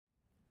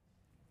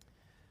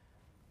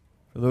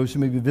For those who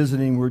may be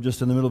visiting, we're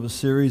just in the middle of a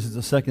series. It's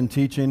the second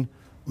teaching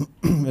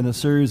in a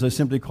series I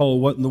simply call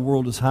What in the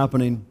World is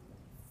Happening?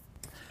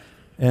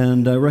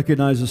 And I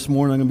recognize this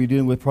morning I'm going to be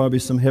dealing with probably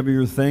some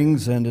heavier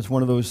things, and it's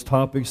one of those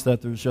topics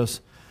that there's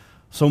just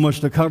so much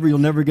to cover, you'll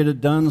never get it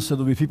done. So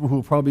there'll be people who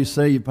will probably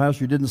say,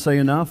 Pastor, you didn't say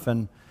enough,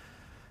 and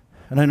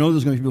I know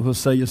there's going to be people who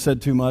say you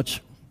said too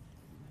much.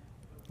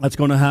 That's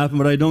going to happen,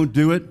 but I don't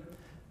do it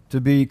to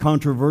be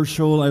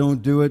controversial. I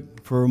don't do it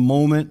for a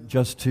moment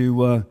just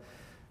to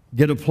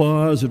get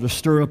applause or to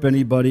stir up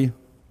anybody.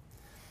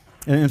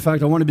 And in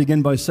fact, I want to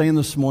begin by saying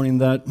this morning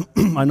that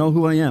I know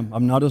who I am.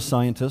 I'm not a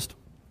scientist.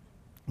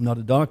 I'm not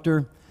a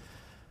doctor.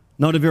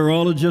 Not a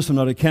virologist. I'm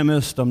not a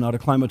chemist. I'm not a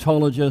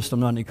climatologist.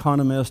 I'm not an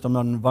economist. I'm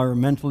not an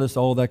environmentalist,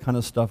 all that kind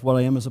of stuff. What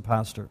I am is a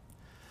pastor.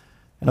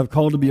 And I've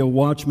called to be a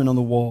watchman on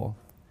the wall.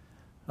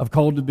 I've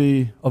called to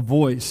be a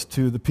voice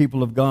to the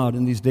people of God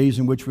in these days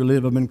in which we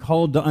live. I've been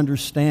called to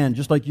understand,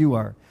 just like you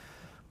are,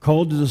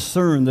 called to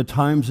discern the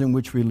times in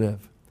which we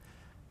live.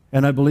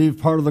 And I believe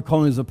part of the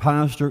calling as a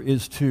pastor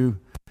is to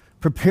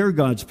prepare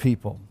God's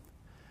people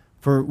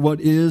for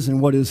what is and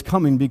what is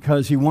coming,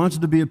 because He wants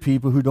to be a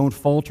people who don't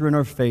falter in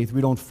our faith,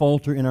 we don't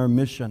falter in our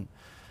mission,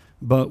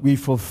 but we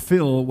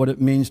fulfill what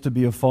it means to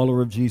be a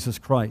follower of Jesus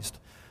Christ.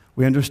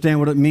 We understand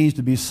what it means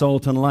to be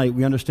salt and light.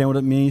 We understand what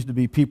it means to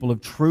be people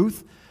of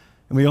truth.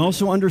 And we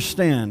also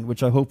understand,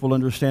 which I hope we'll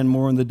understand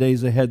more in the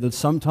days ahead, that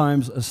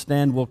sometimes a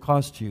stand will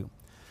cost you.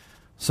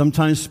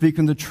 Sometimes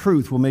speaking the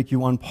truth will make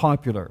you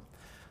unpopular.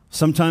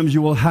 Sometimes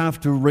you will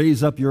have to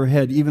raise up your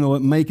head, even though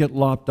it may get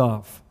lopped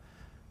off.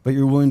 But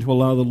you're willing to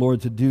allow the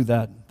Lord to do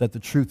that the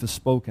truth is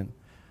spoken,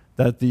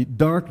 that the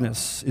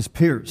darkness is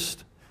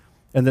pierced,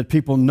 and that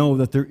people know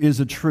that there is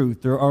a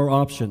truth, there are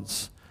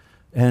options,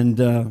 and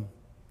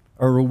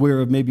are aware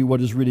of maybe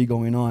what is really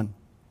going on.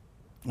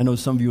 I know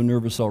some of you are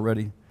nervous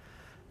already.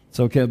 It's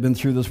okay, I've been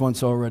through this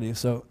once already,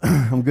 so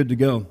I'm good to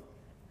go.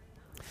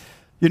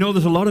 You know,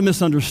 there's a lot of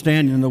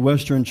misunderstanding in the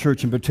Western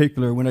church in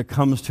particular when it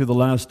comes to the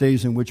last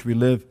days in which we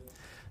live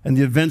and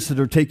the events that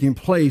are taking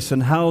place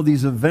and how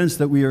these events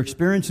that we are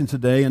experiencing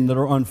today and that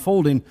are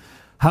unfolding,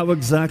 how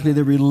exactly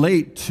they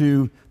relate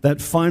to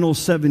that final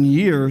 7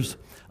 years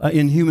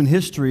in human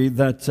history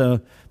that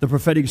the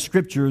prophetic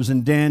scriptures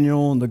in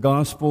Daniel and the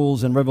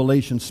Gospels and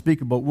Revelation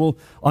speak about. We'll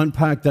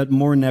unpack that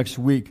more next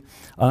week.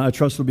 I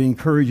trust it'll be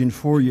encouraging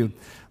for you.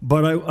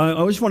 But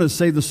I just want to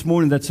say this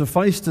morning that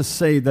suffice to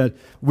say that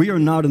we are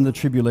not in the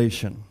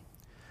tribulation.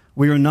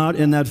 We are not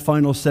in that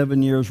final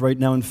 7 years right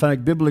now. In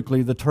fact,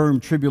 biblically, the term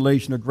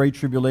tribulation or great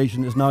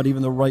tribulation is not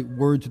even the right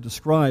word to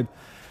describe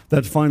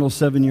that final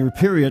 7-year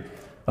period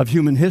of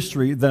human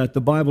history that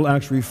the Bible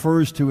actually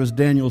refers to as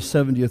Daniel's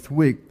 70th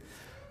week.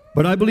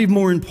 But I believe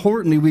more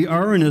importantly, we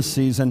are in a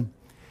season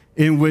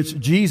in which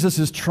Jesus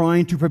is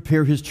trying to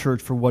prepare His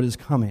church for what is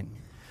coming.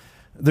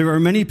 There are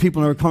many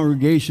people in our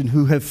congregation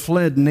who have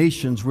fled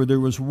nations where there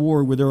was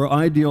war, where there are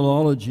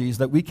ideologies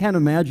that we can't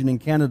imagine in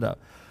Canada.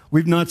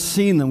 We've not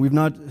seen them. We've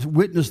not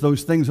witnessed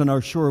those things on our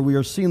shore. We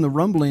are seeing the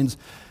rumblings,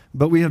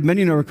 but we have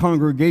many in our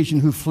congregation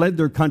who fled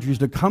their countries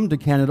to come to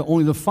Canada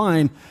only to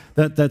find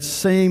that that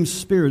same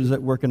spirit is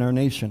at work in our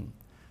nation.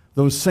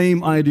 Those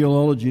same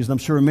ideologies, and I'm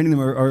sure many of them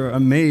are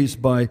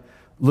amazed by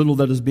little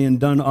that is being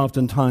done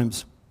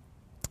oftentimes.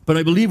 But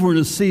I believe we're in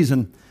a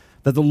season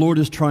that the Lord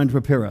is trying to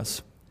prepare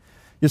us.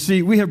 You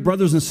see, we have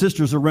brothers and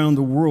sisters around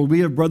the world.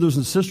 We have brothers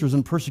and sisters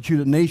in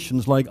persecuted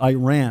nations like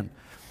Iran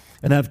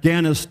and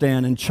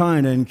Afghanistan and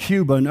China and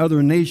Cuba and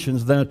other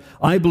nations that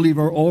I believe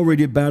are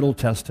already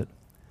battle-tested.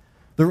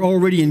 They're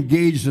already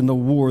engaged in the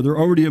war. They're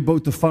already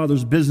about the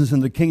Father's business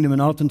in the kingdom,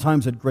 and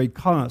oftentimes at great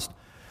cost.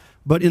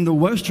 But in the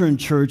Western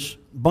church,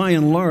 by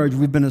and large,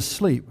 we've been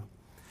asleep.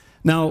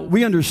 Now,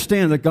 we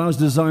understand that God's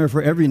desire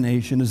for every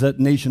nation is that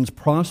nations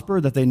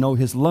prosper, that they know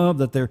His love,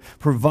 that they're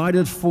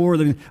provided for.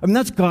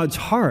 That's God's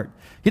heart.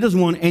 He doesn't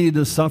want any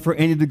to suffer,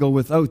 any to go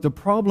without. The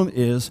problem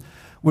is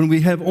when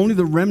we have only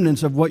the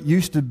remnants of what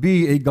used to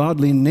be a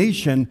godly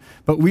nation,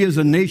 but we as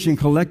a nation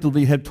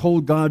collectively have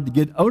told God to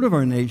get out of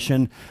our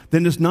nation,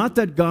 then it's not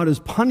that God is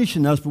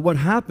punishing us, but what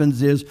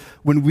happens is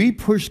when we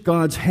push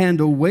God's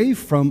hand away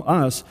from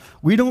us,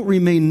 we don't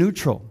remain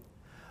neutral.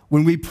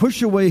 When we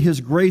push away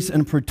His grace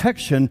and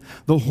protection,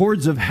 the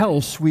hordes of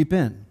hell sweep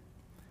in.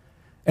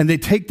 And they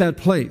take that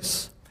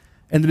place.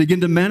 And they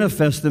begin to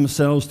manifest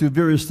themselves through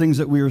various things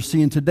that we are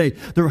seeing today.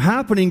 They're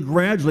happening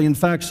gradually, in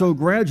fact, so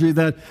gradually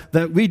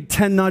that we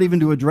tend not even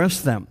to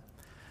address them.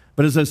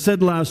 But as I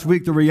said last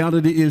week, the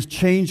reality is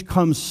change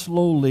comes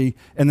slowly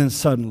and then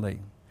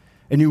suddenly.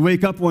 And you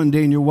wake up one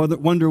day and you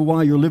wonder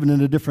why you're living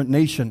in a different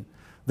nation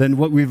than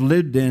what we've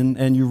lived in,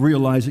 and you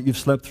realize that you've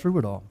slept through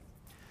it all.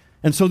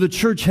 And so the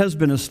church has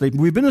been asleep.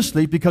 We've been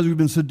asleep because we've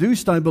been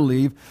seduced, I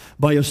believe,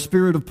 by a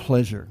spirit of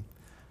pleasure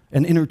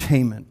and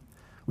entertainment.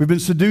 We've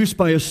been seduced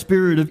by a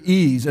spirit of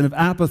ease and of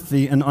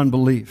apathy and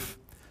unbelief.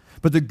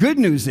 But the good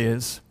news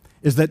is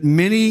that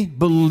many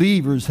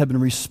believers have been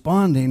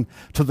responding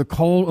to the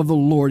call of the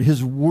Lord,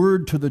 His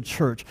word to the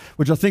church,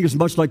 which I think is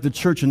much like the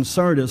church in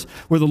Sardis,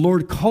 where the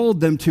Lord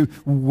called them to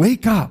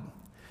wake up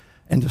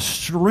and to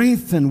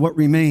strengthen what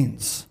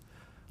remains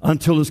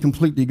until it's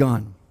completely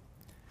gone.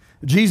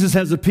 Jesus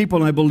has a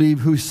people, I believe,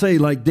 who say,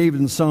 like David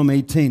in Psalm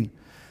 18,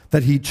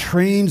 that he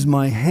trains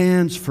my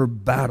hands for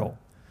battle,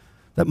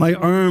 that my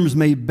arms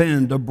may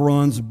bend a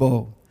bronze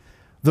bow.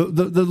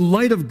 The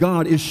light of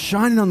God is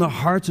shining on the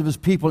hearts of his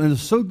people, and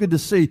it's so good to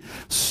see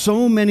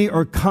so many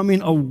are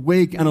coming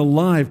awake and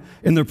alive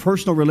in their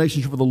personal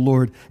relationship with the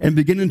Lord and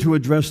beginning to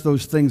address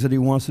those things that he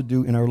wants to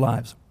do in our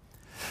lives.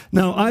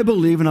 Now, I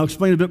believe, and I'll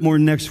explain a bit more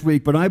next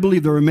week, but I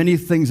believe there are many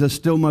things that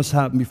still must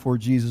happen before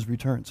Jesus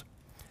returns.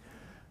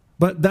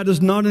 But that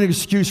is not an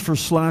excuse for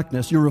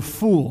slackness. You're a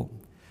fool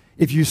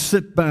if you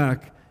sit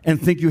back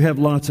and think you have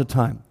lots of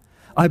time.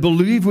 I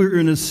believe we're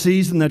in a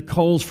season that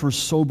calls for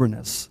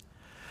soberness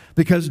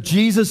because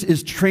Jesus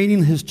is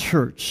training his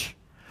church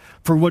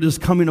for what is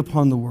coming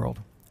upon the world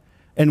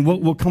and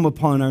what will come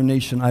upon our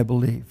nation, I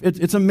believe.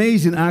 It's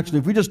amazing, actually,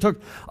 if we just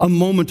took a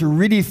moment to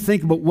really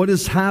think about what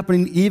is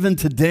happening even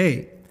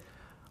today,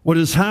 what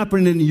is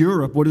happening in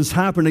Europe, what is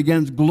happening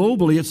again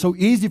globally. It's so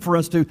easy for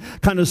us to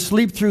kind of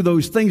sleep through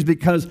those things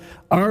because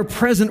our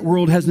present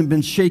world hasn't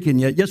been shaken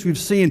yet. Yes, we've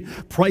seen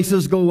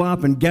prices go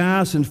up and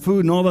gas and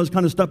food and all those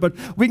kind of stuff, but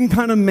we can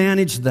kind of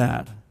manage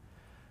that.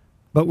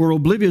 But we're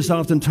oblivious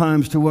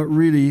oftentimes to what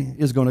really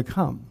is going to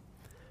come.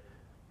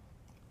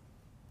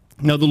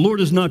 Now, the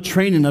Lord is not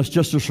training us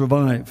just to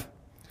survive.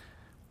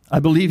 I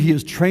believe he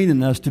is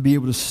training us to be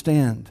able to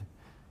stand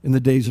in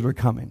the days that are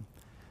coming,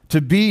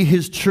 to be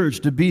his church,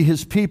 to be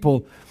his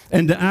people,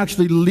 and to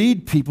actually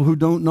lead people who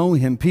don't know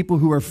him, people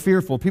who are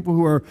fearful, people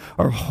who are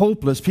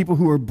hopeless, people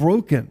who are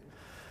broken,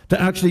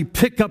 to actually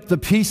pick up the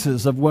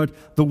pieces of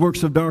what the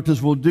works of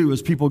darkness will do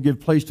as people give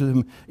place to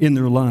him in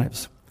their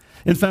lives.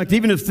 In fact,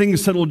 even if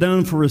things settle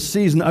down for a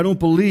season, I don't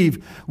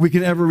believe we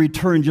can ever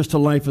return just to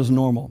life as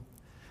normal.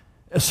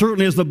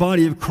 Certainly as the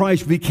body of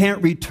Christ, we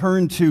can't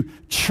return to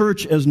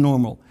church as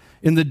normal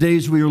in the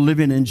days we are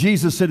living in.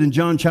 Jesus said in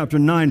John chapter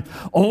 9,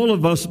 all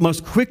of us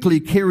must quickly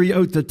carry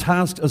out the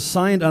task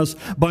assigned us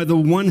by the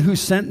one who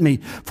sent me,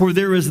 for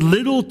there is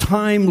little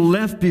time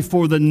left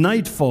before the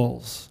night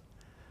falls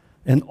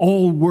and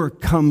all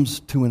work comes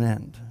to an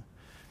end.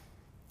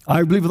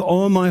 I believe with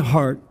all my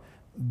heart,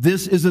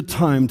 this is a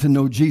time to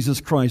know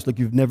Jesus Christ like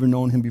you've never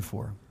known him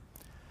before.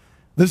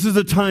 This is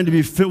the time to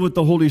be filled with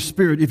the Holy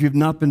Spirit if you've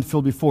not been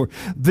filled before.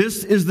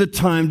 This is the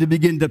time to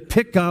begin to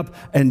pick up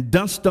and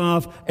dust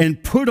off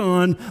and put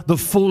on the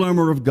full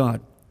armor of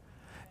God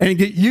and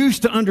get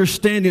used to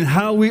understanding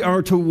how we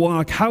are to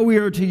walk, how we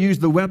are to use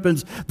the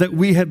weapons that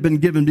we have been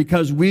given,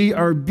 because we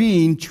are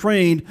being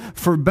trained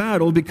for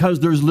battle because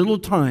there's little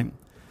time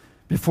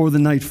before the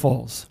night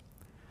falls.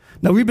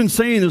 Now, we've been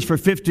saying this for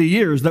 50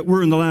 years, that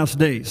we're in the last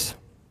days.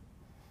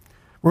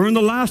 We're in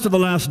the last of the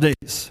last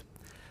days.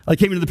 I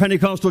came into the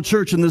Pentecostal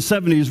church in the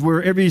 70s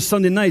where every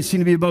Sunday night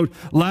seemed to be about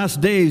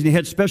last days, and you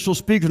had special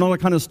speakers and all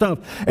that kind of stuff.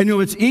 And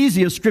it's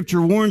easy, as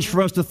Scripture warns,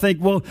 for us to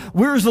think, well,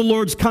 where's the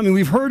Lord's coming?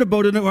 We've heard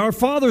about it. Our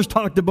fathers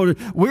talked about it.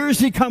 Where is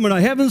he coming? I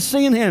haven't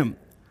seen him.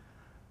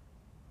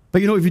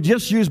 But if you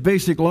just use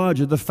basic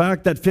logic, the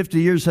fact that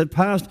 50 years had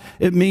passed,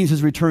 it means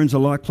his return's a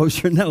lot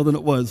closer now than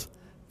it was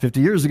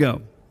 50 years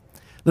ago.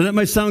 Now, that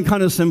might sound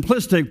kind of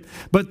simplistic,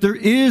 but there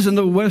is in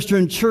the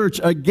Western church,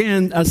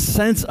 again, a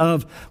sense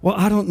of, well,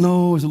 I don't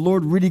know, is the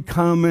Lord really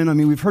coming? I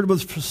mean, we've heard about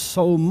this for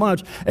so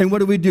much, and what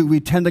do?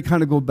 We tend to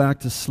kind of go back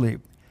to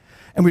sleep.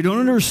 And we don't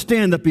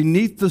understand that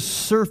beneath the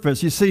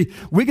surface, you see,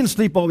 we can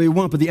sleep all we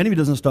want, but the enemy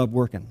doesn't stop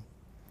working.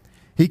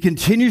 He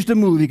continues to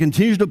move. He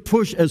continues to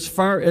push as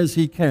far as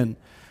he can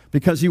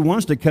because he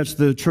wants to catch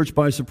the church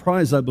by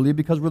surprise, I believe,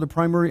 because we're the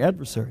primary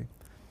adversary.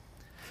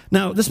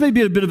 Now, this may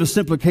be a bit of a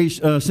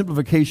simplification or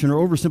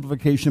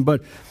oversimplification,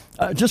 but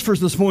just for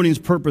this morning's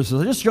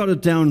purposes, I just jotted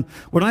down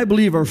what I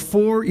believe are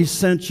four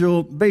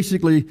essential,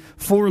 basically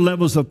four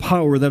levels of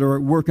power that are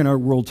at work in our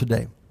world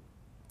today.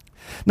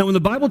 Now, when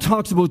the Bible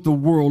talks about the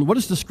world, what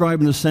it's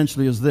describing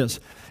essentially is this.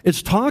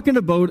 It's talking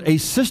about a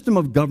system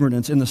of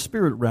governance in the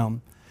spirit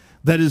realm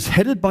that is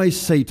headed by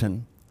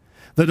Satan,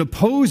 that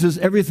opposes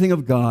everything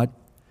of God,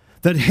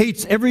 that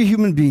hates every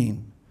human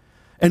being,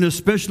 and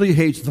especially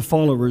hates the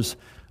followers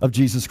of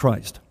Jesus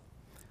Christ.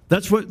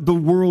 That's what the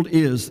world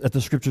is that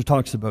the Scripture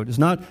talks about. It's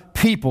not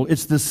people,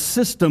 it's the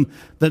system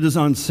that is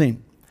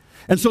unseen.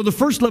 And so the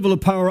first level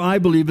of power, I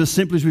believe, is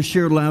simply as we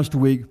shared last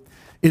week,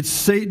 it's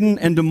Satan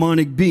and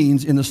demonic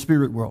beings in the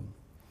spirit world.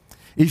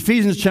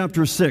 Ephesians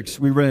chapter 6,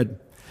 we read,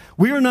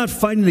 we are not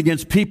fighting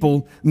against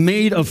people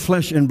made of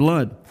flesh and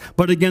blood,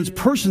 but against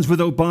persons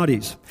without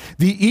bodies,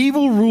 the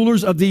evil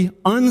rulers of the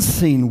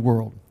unseen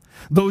world,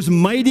 those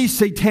mighty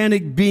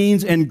satanic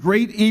beings and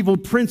great evil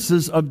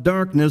princes of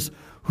darkness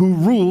who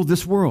rule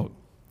this world.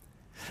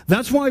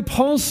 That's why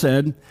Paul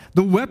said,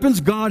 the weapons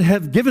God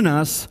have given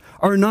us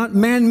are not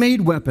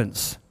man-made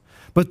weapons,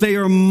 but they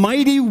are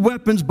mighty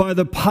weapons by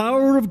the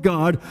power of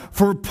God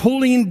for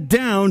pulling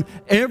down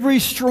every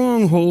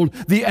stronghold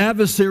the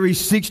adversary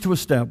seeks to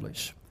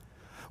establish.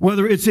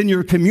 Whether it's in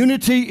your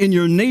community, in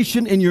your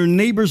nation, in your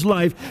neighbor's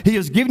life, he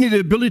has given you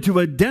the ability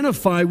to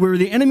identify where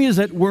the enemy is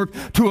at work,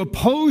 to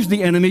oppose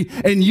the enemy,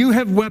 and you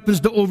have weapons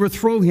to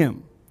overthrow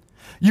him.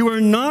 You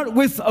are not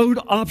without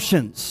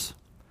options,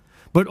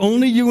 but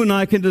only you and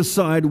I can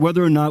decide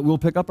whether or not we'll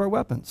pick up our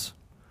weapons,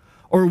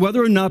 or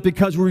whether or not,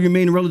 because we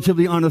remain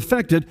relatively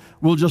unaffected,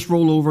 we'll just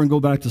roll over and go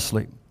back to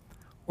sleep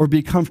or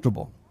be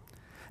comfortable.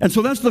 And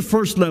so that's the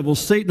first level,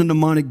 Satan and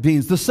demonic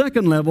beings. The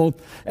second level,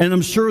 and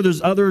I'm sure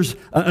there's others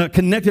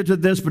connected to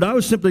this, but I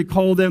would simply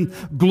call them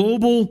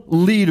global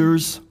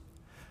leaders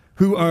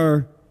who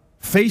are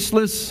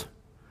faceless,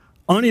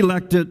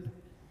 unelected,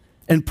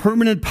 and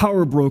permanent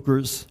power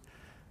brokers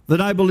that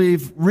I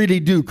believe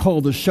really do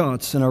call the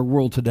shots in our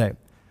world today.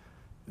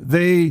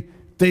 They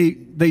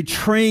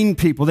train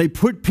people. They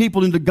put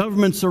people into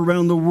governments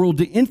around the world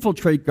to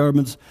infiltrate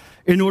governments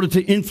in order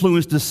to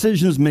influence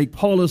decisions, make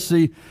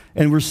policy,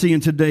 and we're seeing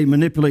today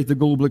manipulate the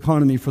global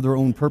economy for their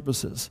own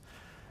purposes.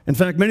 In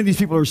fact, many of these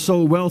people are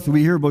so wealthy.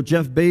 We hear about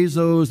Jeff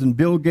Bezos and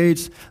Bill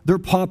Gates. They're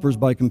paupers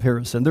by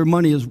comparison. Their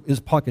money is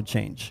pocket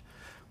change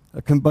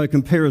by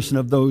comparison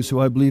of those who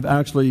I believe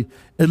actually,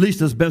 at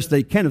least as best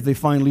they can, if they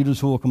find leaders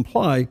who will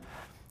comply,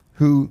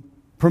 who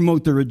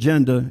promote their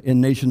agenda in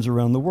nations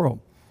around the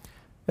world.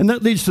 And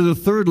that leads to the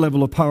third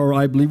level of power,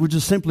 I believe, which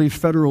is simply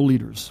federal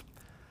leaders.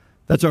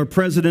 That's our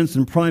presidents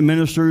and prime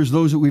ministers,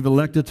 those that we've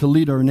elected to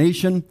lead our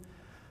nation.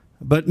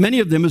 But many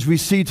of them, as we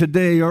see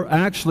today, are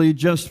actually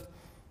just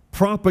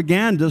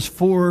propagandists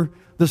for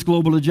this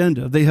global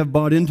agenda. They have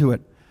bought into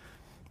it.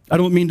 I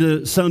don't mean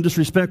to sound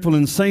disrespectful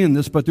in saying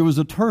this, but there was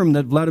a term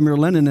that Vladimir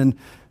Lenin and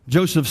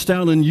Joseph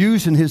Stalin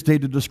used in his day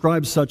to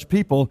describe such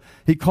people.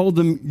 He called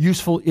them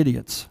useful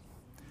idiots.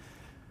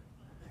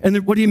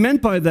 And what he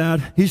meant by that,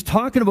 he's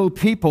talking about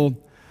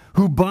people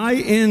who buy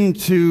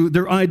into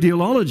their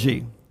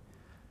ideology,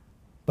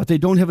 but they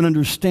don't have an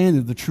understanding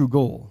of the true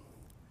goal.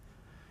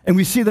 And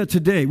we see that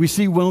today. We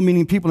see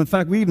well-meaning people. In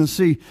fact, we even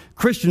see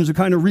Christians who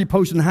kind of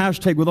repost and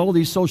hashtag with all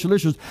these social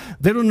issues.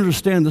 They don't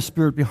understand the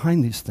spirit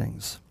behind these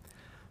things.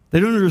 They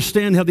don't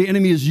understand how the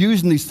enemy is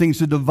using these things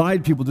to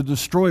divide people, to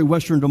destroy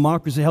Western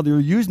democracy, how they're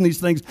using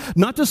these things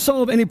not to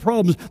solve any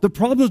problems. The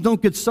problems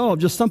don't get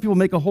solved. Just some people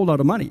make a whole lot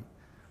of money.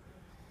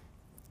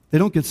 They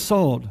don't get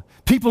solved.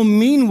 People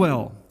mean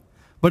well.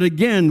 But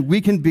again, we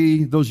can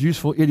be those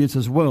useful idiots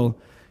as well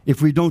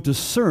if we don't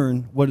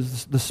discern what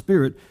is the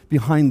spirit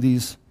behind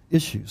these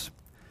issues.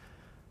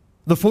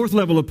 The fourth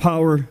level of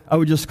power, I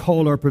would just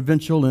call our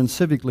provincial and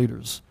civic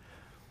leaders.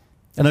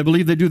 And I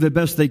believe they do the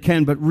best they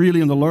can, but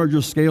really on the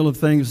larger scale of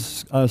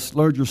things,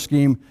 larger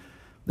scheme,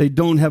 they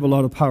don't have a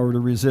lot of power to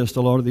resist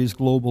a lot of these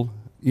global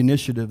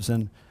initiatives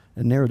and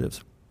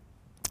narratives.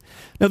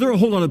 Now, there are a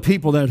whole lot of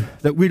people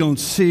that we don't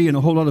see and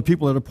a whole lot of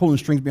people that are pulling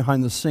strings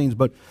behind the scenes,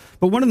 but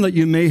one of them that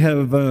you may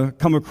have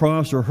come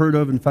across or heard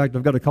of, in fact,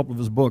 I've got a couple of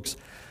his books.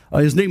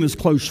 His name is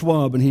Klaus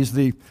Schwab, and he's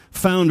the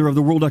founder of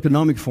the World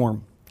Economic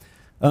Forum.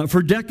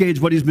 For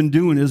decades, what he's been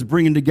doing is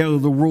bringing together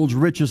the world's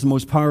richest and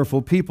most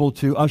powerful people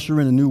to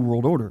usher in a new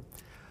world order.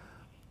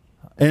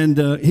 And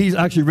he's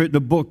actually written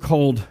a book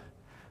called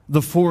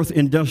The Fourth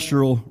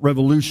Industrial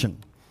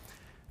Revolution.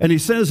 And he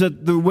says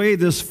that the way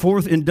this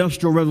fourth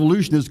industrial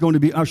revolution is going to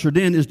be ushered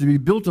in is to be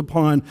built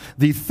upon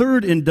the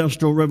third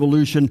industrial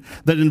revolution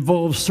that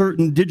involves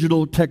certain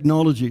digital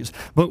technologies.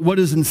 But what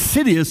is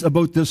insidious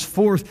about this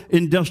fourth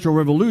industrial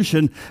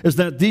revolution is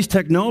that these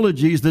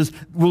technologies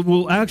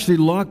will actually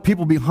lock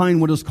people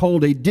behind what is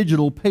called a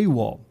digital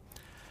paywall.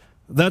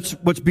 That's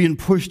what's being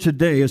pushed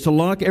today, is to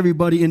lock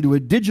everybody into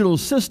a digital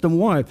system.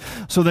 Why?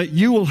 So that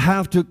you will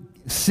have to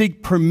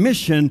seek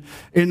permission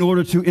in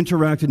order to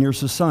interact in your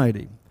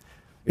society,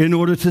 in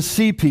order to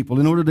see people,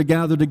 in order to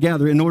gather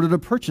together, in order to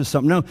purchase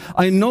something. Now,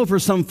 I know for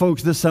some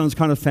folks this sounds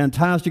kind of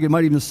fantastic. It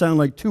might even sound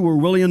like too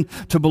Orwellian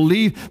to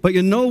believe. But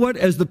you know what?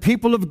 As the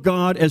people of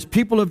God, as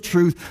people of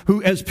truth,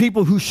 as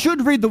people who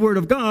should read the Word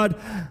of God,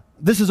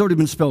 this has already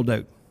been spelled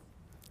out.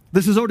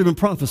 This has already been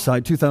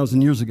prophesied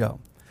 2,000 years ago.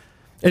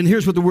 And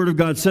here's what the Word of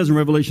God says in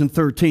Revelation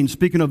 13.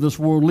 Speaking of this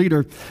world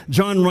leader,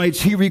 John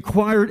writes, "He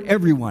required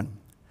everyone,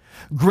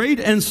 great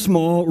and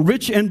small,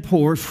 rich and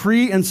poor,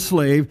 free and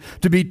slave,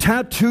 to be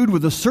tattooed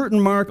with a certain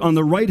mark on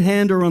the right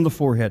hand or on the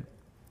forehead.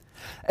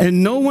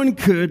 And no one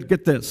could,"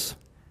 get this,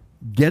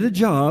 "get a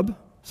job,"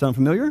 sound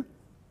familiar?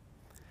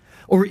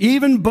 "Or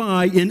even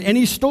buy in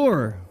any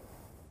store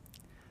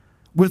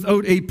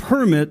without a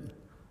permit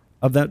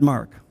of that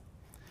mark,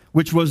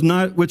 which was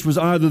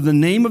either the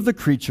name of the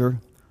creature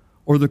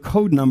or the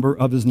code number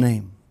of his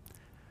name."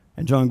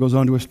 And John goes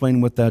on to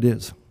explain what that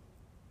is.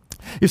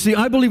 You see,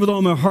 I believe with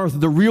all my heart that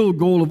the real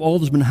goal of all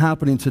that's been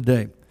happening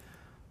today,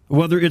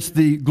 whether it's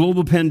the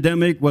global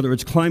pandemic, whether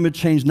it's climate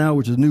change now,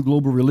 which is a new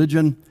global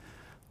religion,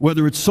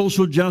 whether it's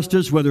social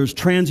justice, whether it's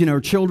transing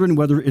our children,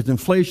 whether it's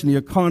inflation, the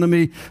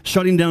economy,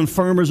 shutting down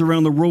farmers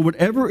around the world,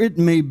 whatever it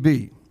may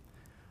be,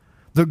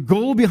 the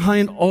goal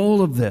behind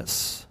all of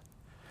this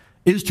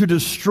is to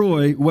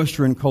destroy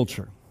Western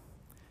culture.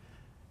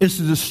 It's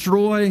to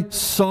destroy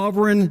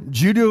sovereign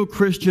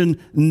Judeo-Christian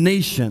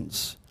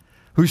nations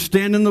who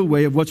stand in the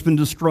way of what's been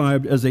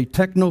described as a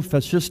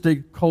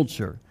techno-fascistic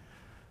culture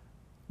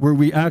where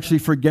we actually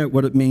forget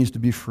what it means to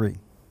be free.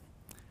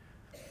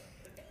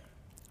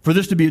 For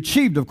this to be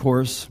achieved, of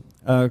course,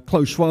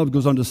 Klaus Schwab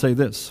goes on to say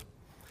this.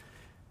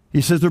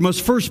 He says there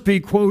must first be,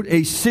 quote,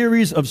 a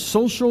series of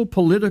social,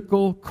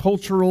 political,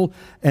 cultural,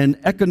 and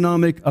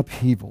economic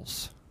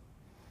upheavals.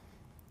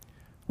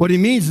 What he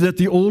means is that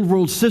the old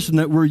world system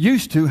that we're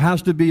used to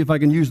has to be, if I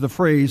can use the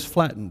phrase,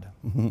 flattened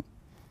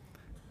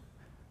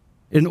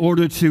in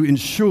order to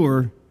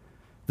ensure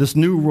this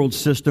new world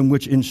system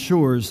which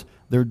ensures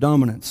their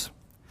dominance.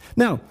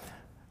 Now,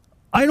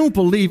 I don't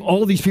believe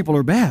all these people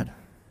are bad.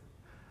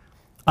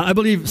 I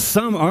believe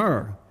some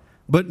are.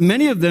 But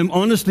many of them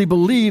honestly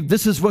believe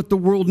this is what the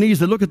world needs.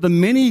 They look at the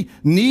many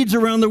needs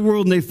around the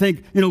world and they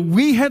think,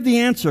 we have the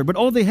answer, but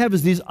all they have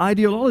is these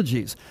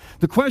ideologies.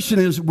 The question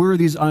is, where are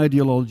these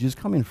ideologies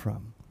coming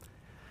from?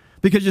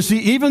 Because you see,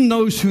 even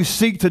those who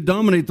seek to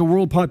dominate the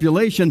world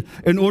population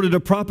in order to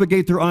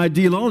propagate their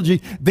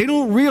ideology, they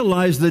don't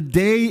realize the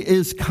day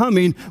is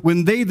coming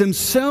when they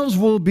themselves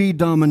will be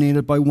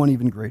dominated by one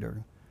even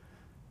greater.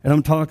 And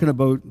I'm talking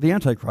about the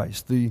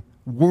Antichrist, the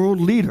world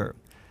leader.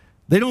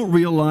 They don't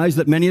realize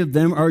that many of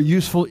them are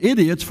useful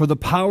idiots for the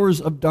powers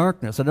of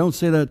darkness. I don't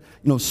say that,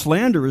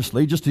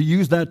 slanderously, just to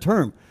use that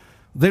term.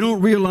 They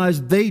don't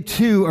realize they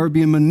too are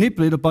being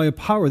manipulated by a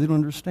power they don't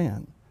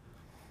understand.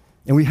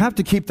 And we have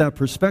to keep that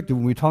perspective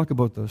when we talk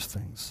about those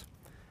things.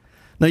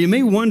 Now, you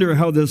may wonder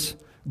how this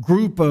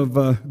group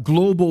of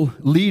global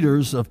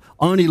leaders, of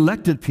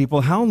unelected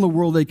people, how in the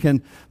world they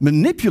can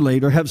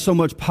manipulate or have so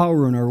much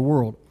power in our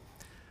world.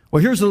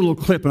 Well, here's a little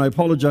clip, and I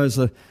apologize,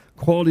 the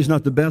quality's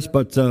not the best,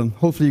 but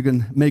hopefully you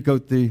can make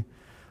out the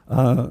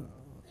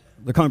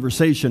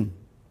conversation.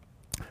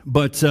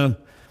 But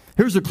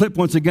here's a clip,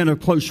 once again, of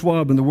Klaus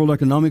Schwab in the World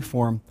Economic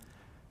Forum.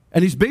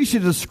 And he's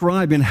basically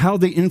describing how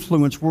they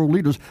influence world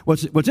leaders.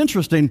 What's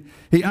interesting,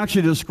 he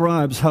actually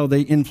describes how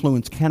they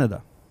influence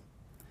Canada.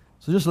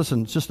 So just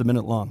listen, it's just a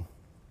minute long.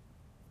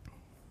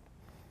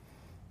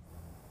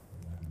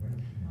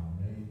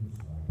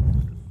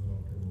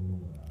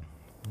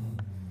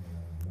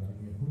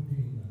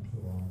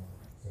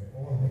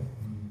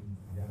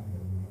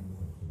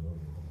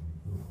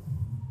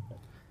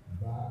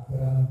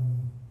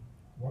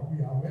 What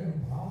we are very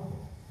proud of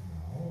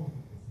now is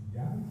the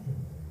young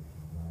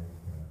generation, like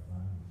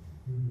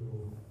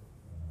Trudeau,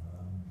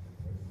 the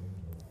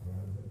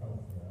president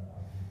of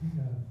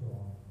Argentina, and so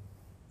on.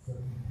 So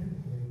he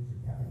penetrates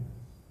the cabinet.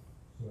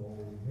 So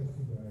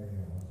yesterday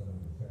I was at a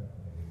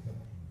reception for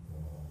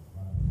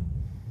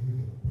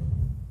Trudeau,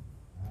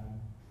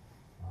 and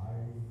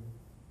I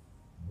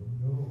would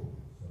know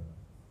that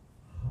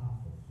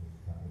half of his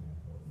cabinet,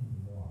 or even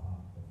more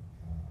half of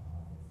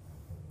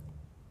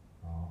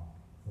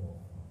for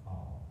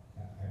our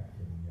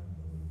actually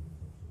younger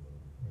leaders of the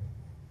world.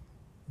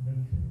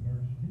 That's true in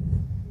Argentina.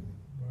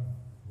 Well,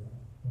 yeah,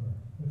 sorry.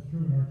 That's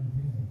true in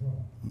Argentina as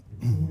well. It's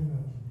true in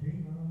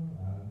Argentina,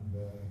 and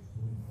it's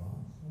true in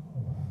France now.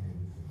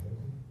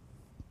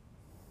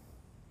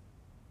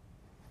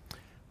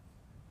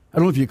 I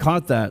don't know if you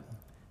caught that,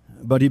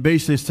 but he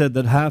basically said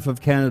that half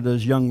of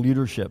Canada's young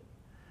leadership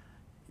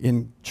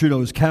in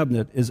Trudeau's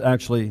cabinet is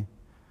actually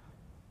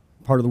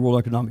part of the World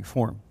Economic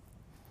Forum.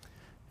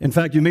 In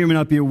fact, you may or may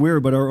not be aware,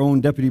 but our own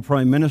Deputy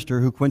Prime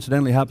Minister, who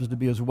coincidentally happens to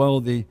be as well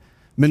the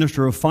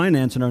Minister of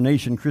Finance in our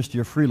nation,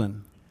 Chrystia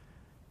Freeland,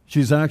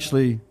 she's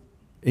actually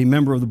a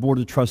member of the Board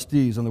of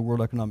Trustees on the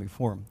World Economic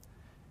Forum.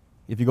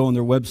 If you go on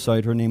their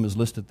website, her name is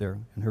listed there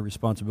and her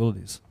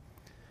responsibilities.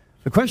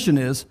 The question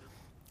is,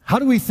 how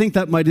do we think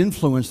that might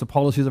influence the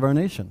policies of our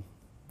nation?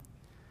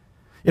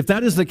 If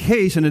that is the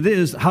case, and it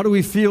is, how do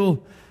we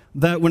feel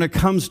that when it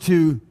comes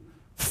to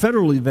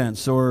federal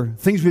events or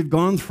things we've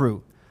gone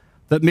through,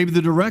 that maybe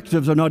the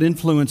directives are not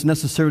influenced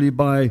necessarily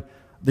by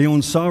their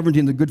own sovereignty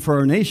and the good for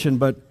our nation,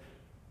 but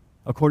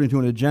according to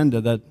an agenda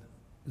that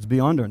is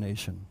beyond our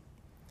nation?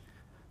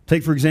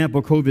 Take, for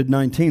example,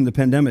 COVID-19, the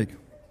pandemic.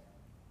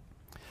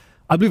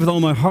 I believe with all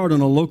my heart on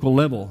a local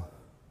level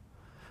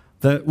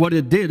that what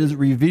it did is it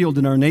revealed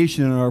in our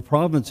nation and in our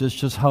provinces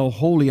just how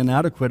wholly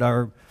inadequate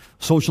our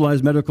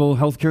socialized medical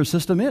health care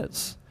system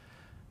is.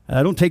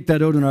 I don't take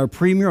that out on our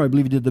premier. I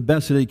believe he did the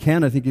best that he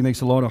can. I think he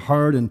makes a lot of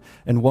hard and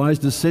wise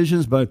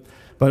decisions, but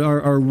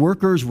our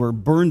workers were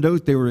burned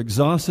out. They were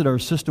exhausted. Our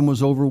system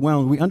was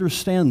overwhelmed. We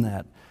understand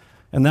that.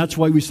 And that's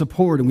why we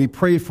support and we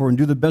pray for and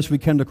do the best we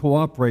can to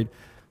cooperate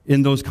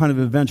in those kind of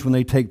events when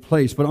they take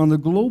place. But on the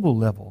global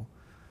level,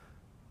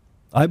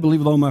 I believe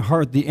with all my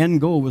heart the end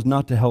goal was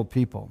not to help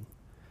people.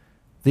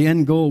 The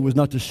end goal was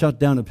not to shut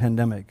down a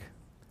pandemic.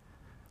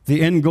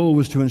 The end goal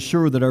was to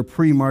ensure that our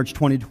pre-March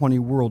 2020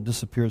 world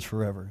disappears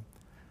forever.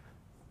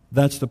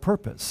 That's the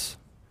purpose.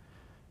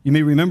 You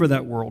may remember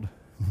that world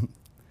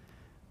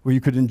where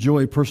you could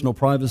enjoy personal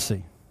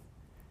privacy.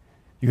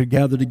 You could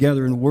gather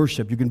together and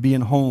worship. You could be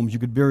in homes. You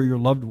could bury your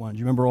loved ones.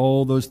 You remember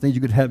all those things.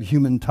 You could have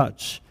human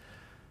touch.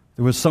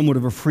 There was somewhat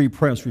of a free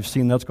press. We've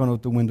seen that's gone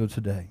out the window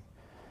today.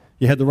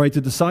 You had the right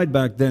to decide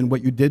back then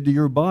what you did to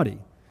your body.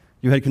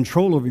 You had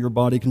control over your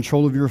body,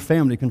 control over your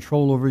family,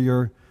 control over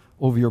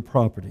your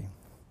property.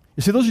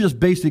 You see, those are just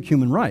basic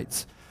human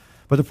rights.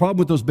 But the problem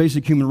with those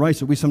basic human rights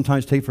that we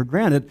sometimes take for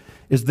granted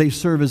is they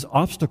serve as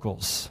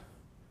obstacles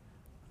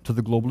to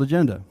the global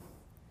agenda.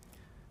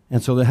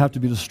 And so they have to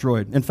be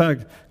destroyed. In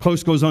fact,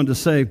 Close goes on to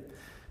say,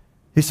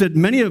 he said,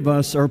 many of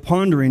us are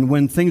pondering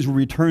when things will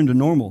return to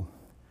normal.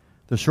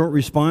 The short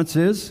response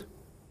is,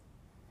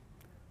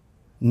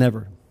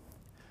 never.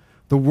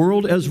 The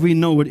world as we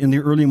know it in the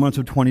early months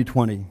of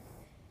 2020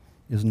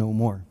 is no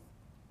more.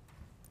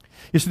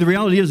 You see, the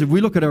reality is, if we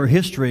look at our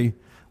history,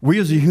 we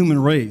as a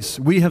human race,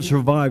 we have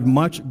survived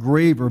much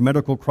graver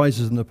medical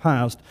crises in the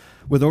past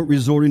without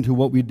resorting to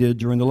what we did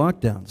during the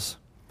lockdowns.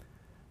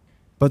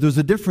 But there's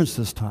a difference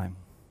this time.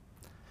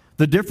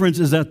 The difference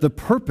is that the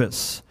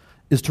purpose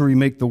is to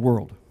remake the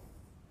world,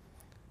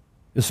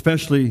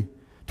 especially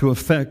to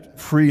affect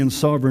free and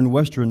sovereign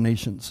Western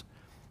nations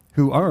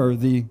who are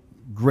the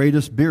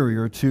greatest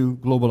barrier to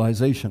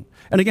globalization.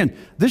 And again,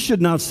 this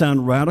should not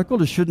sound radical.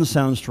 This shouldn't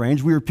sound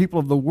strange. We are people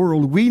of the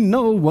world. We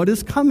know what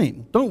is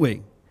coming, don't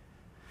we?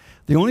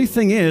 The only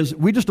thing is,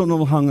 we just don't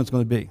know how long it's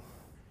going to be.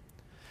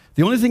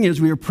 The only thing is,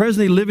 we are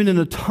presently living in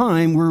a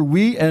time where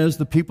we, as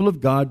the people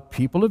of God,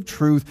 people of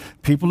truth,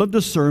 people of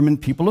discernment,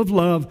 people of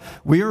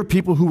love, we are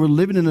people who are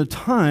living in a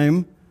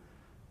time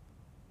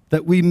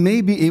that we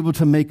may be able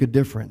to make a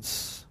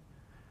difference,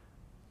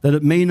 that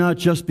it may not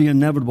just be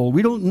inevitable.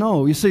 We don't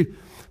know. You see,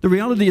 the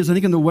reality is, I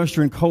think in the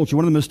Western culture,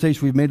 one of the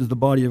mistakes we've made as the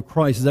body of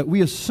Christ is that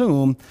we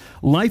assume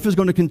life is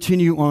going to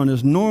continue on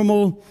as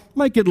normal,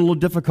 might get a little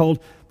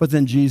difficult, but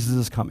then Jesus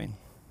is coming.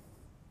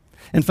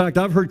 In fact,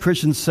 I've heard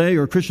Christians say,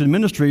 or Christian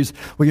ministries,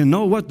 well, you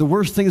know what? The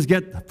worst things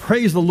get,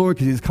 praise the Lord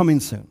because he's coming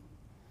soon.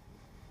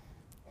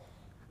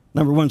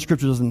 Number one,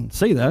 Scripture doesn't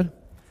say that.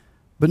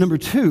 But number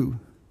two,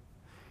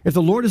 if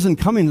the Lord isn't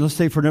coming, let's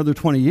say, for another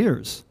 20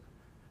 years,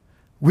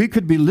 we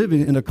could be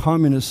living in a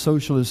communist,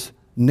 socialist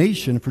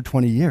nation for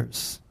 20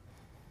 years.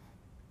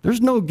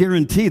 There's no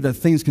guarantee that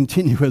things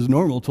continue as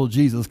normal till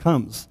Jesus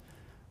comes,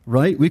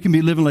 right? We can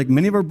be living like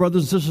many of our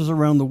brothers and sisters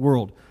around the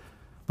world,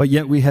 but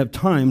yet we have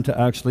time to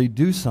actually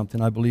do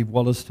something, I believe,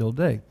 while it's still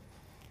day.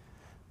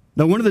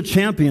 Now, one of the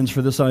champions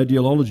for this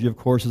ideology, of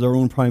course, is our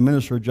own Prime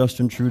Minister,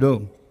 Justin Trudeau.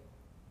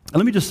 And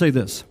let me just say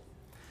this,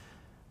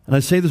 and I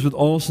say this with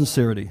all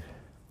sincerity.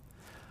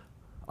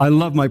 I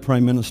love my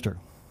Prime Minister.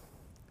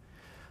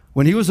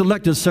 When he was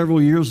elected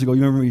several years ago,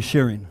 you remember me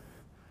sharing,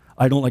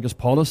 I don't like his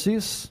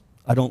policies,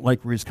 I don't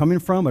like where he's coming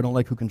from, I don't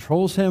like who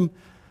controls him,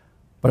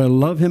 but I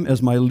love him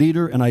as my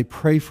leader and I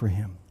pray for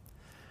him.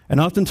 And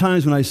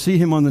oftentimes when I see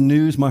him on the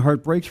news, my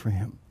heart breaks for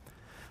him.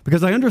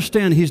 Because I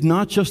understand he's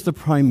not just the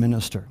Prime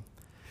Minister.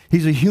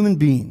 He's a human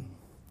being.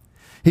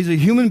 He's a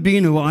human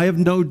being who I have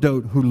no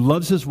doubt who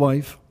loves his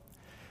wife.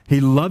 He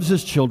loves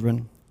his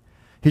children.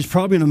 He's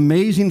probably an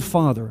amazing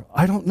father.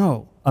 I don't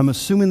know. I'm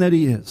assuming that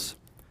he is.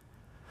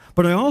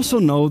 But I also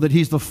know that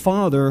he's the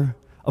father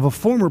of a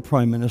former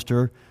Prime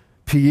Minister,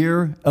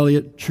 Pierre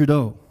Elliott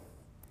Trudeau.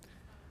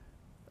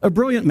 A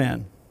brilliant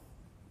man.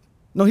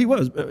 No, he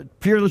was.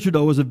 Pierre Elliott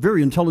Trudeau was a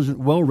very intelligent,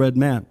 well-read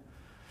man.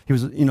 He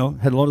was,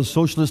 had a lot of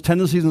socialist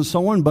tendencies and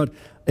so on, but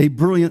a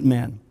brilliant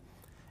man.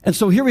 And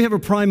so here we have a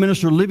Prime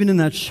Minister living in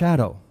that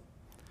shadow.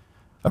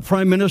 A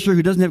Prime Minister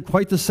who doesn't have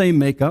quite the same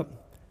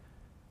makeup,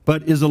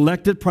 but is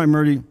elected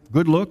primarily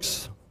good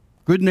looks,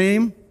 good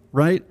name,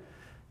 right?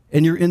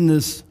 And you're in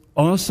this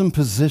awesome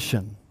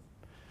position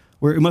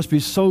where it must be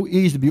so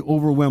easy to be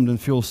overwhelmed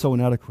and feel so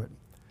inadequate.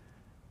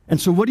 And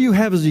so what do you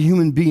have as a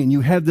human being?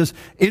 You have this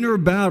inner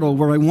battle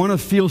where I want to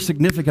feel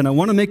significant. I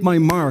want to make my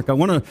mark. I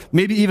want to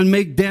maybe even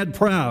make Dad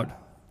proud.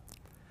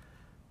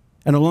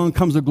 And along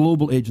comes a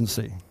global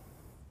agency.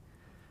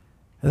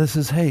 And that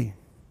says, hey,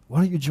 why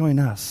don't you join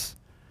us?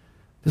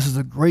 This is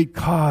a great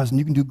cause, and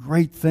you can do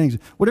great things,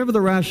 whatever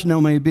the rationale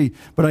may be.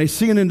 But I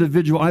see an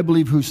individual, I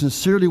believe, who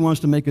sincerely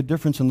wants to make a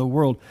difference in the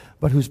world,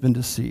 but who's been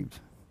deceived.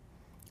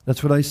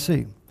 That's what I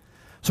see.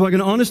 So I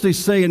can honestly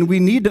say, and we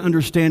need to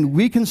understand,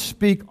 we can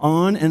speak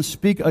on and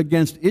speak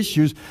against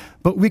issues,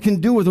 but we can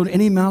do it without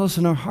any malice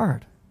in our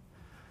heart.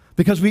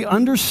 Because we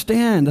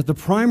understand that the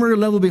primary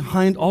level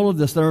behind all of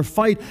this, that our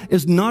fight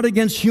is not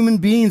against human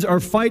beings, our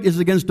fight is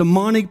against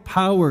demonic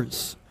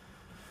powers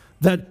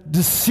that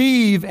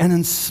deceive and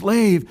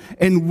enslave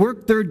and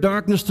work their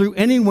darkness through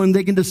anyone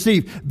they can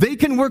deceive. They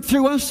can work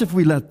through us if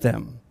we let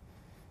them.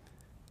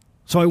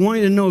 So I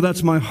want you to know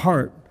that's my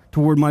heart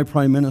toward my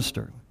Prime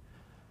Minister.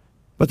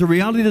 But the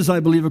reality is, I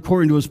believe,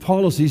 according to his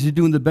policies, he's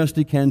doing the best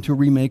he can to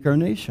remake our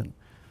nation.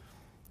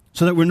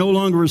 So that we're no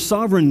longer a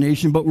sovereign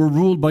nation, but we're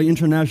ruled by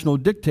international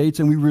dictates,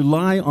 and we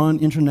rely on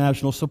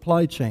international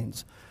supply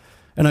chains.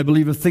 And I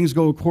believe if things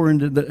go according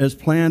to as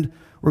planned,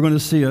 we're going to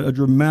see a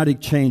dramatic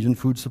change in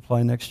food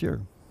supply next year.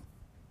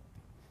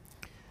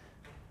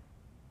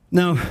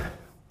 Now,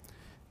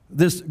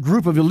 this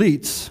group of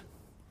elites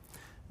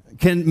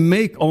can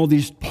make all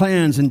these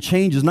plans and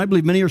changes, and I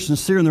believe many are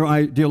sincere in their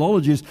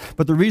ideologies,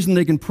 but the reason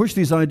they can push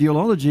these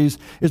ideologies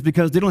is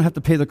because they don't have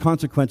to pay the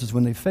consequences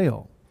when they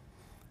fail.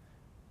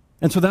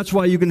 And so that's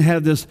why you can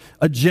have this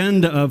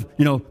agenda of,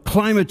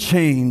 climate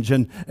change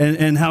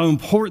and how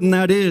important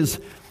that is,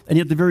 and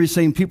yet the very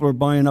same people are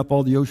buying up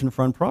all the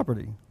oceanfront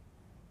property.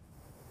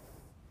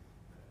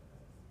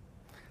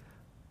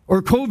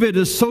 Or COVID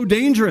is so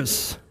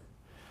dangerous.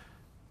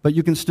 But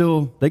they can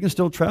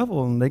still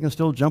travel, and they can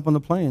still jump on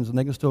the planes, and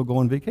they can still go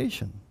on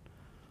vacation.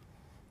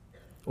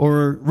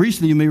 Or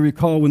recently, you may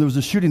recall when there was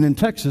a shooting in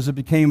Texas, it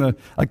became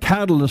a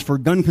catalyst for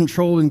gun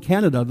control in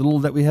Canada, the little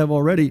that we have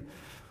already.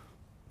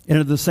 And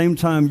at the same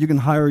time, you can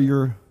hire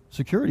your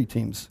security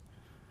teams.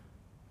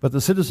 But the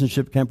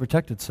citizenship can't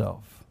protect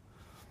itself.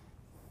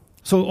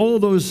 So all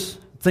those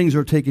things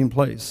are taking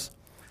place.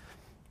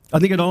 I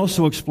think it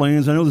also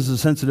explains, I know this is a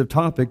sensitive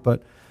topic,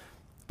 but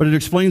it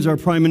explains our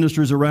Prime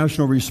Minister's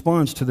irrational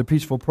response to the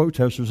peaceful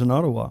protesters in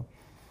Ottawa,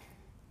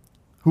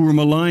 who were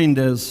maligned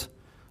as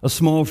a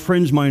small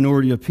fringe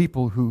minority of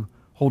people who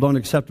hold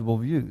unacceptable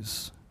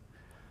views.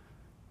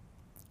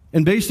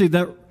 And basically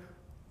that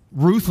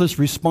ruthless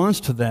response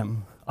to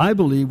them, I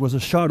believe, was a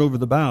shot over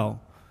the bow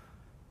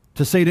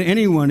to say to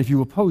anyone, if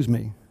you oppose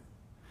me,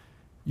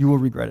 you will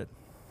regret it.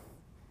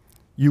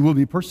 You will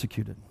be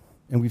persecuted.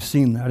 And we've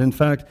seen that. In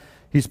fact,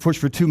 he's pushed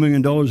for $2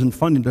 million in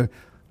funding to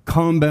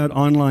combat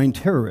online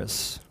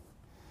terrorists,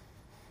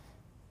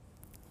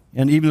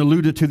 and even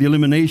alluded to the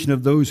elimination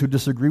of those who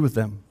disagree with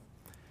them.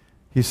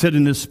 He said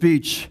in his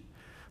speech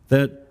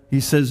that he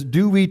says,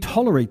 do we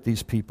tolerate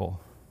these people?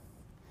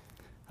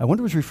 I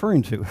wonder what he's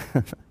referring to.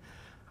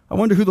 I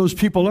wonder who those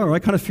people are. I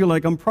kind of feel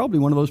like I'm probably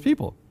one of those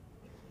people.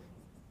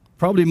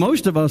 Probably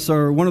most of us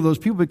are one of those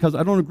people because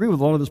I don't agree with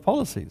a lot of his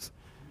policies.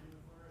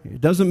 It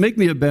doesn't make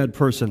me a bad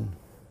person.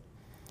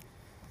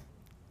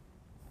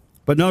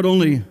 But not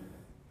only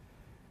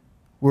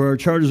were our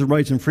charters of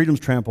rights and freedoms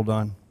trampled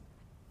on,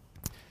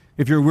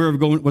 if you're aware of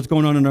what's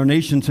going on in our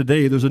nation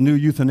today, there's a new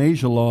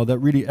euthanasia law that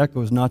really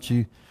echoes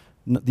the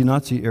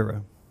Nazi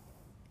era.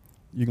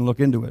 You can look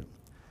into it.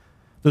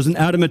 There's an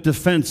adamant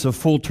defense of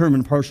full-term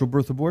and partial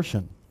birth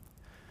abortion.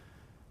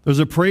 There's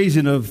a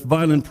praising of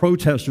violent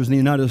protesters in the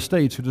United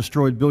States who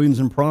destroyed billions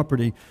in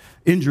property,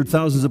 injured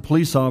thousands of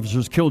police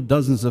officers, killed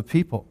dozens of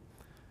people,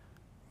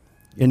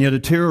 and yet a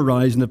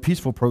terrorizing of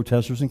peaceful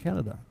protesters in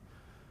Canada.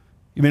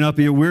 You may not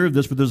be aware of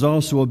this, but there's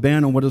also a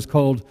ban on what is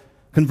called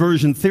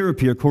conversion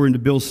therapy, according to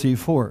Bill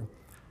C-4.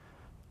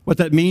 What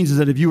that means is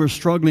that if you are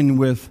struggling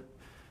with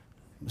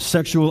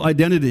sexual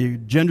identity,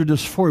 gender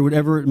dysphoria,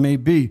 whatever it may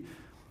be,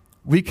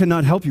 we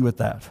cannot help you with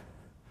that.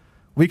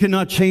 We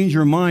cannot change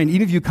your mind.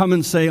 Even if you come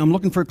and say, I'm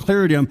looking for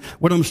clarity,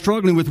 what I'm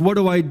struggling with, what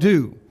do I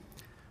do?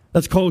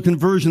 That's called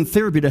conversion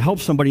therapy to help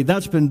somebody.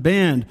 That's been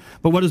banned.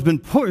 But what has been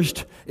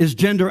pushed is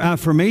gender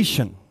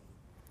affirmation,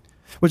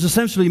 which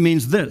essentially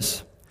means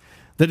this,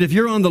 that if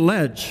you're on the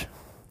ledge,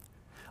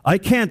 I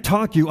can't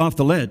talk you off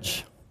the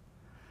ledge,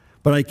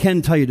 but I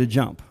can tell you to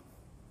jump.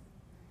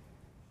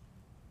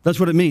 That's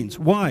what it means.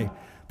 Why?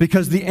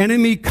 Because the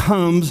enemy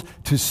comes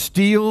to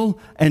steal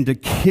and to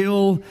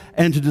kill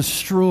and to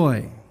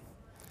destroy.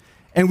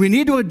 And we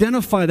need to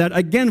identify that.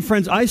 Again,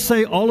 friends, I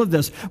say all of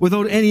this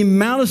without any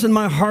malice in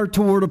my heart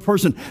toward a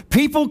person.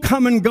 People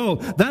come and go.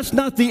 That's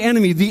not the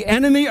enemy. The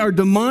enemy are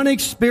demonic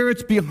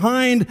spirits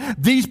behind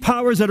these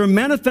powers that are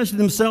manifesting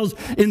themselves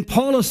in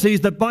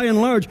policies that by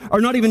and large are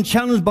not even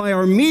challenged by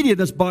our media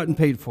that's bought and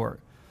paid for.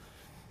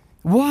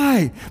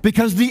 Why?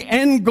 Because the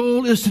end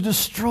goal is to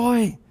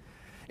destroy.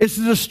 It's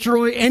to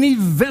destroy any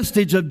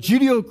vestige of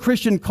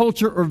Judeo-Christian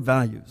culture or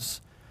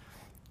values.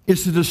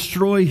 It's to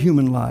destroy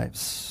human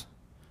lives.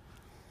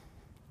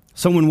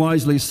 Someone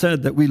wisely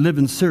said that we live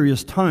in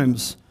serious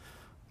times,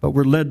 but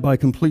we're led by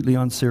completely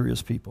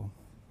unserious people.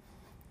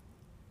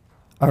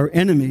 Our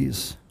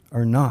enemies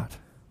are not.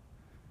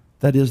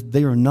 That is,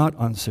 they are not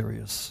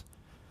unserious,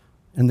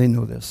 and they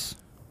know this.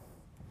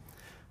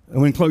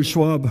 And when Klaus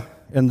Schwab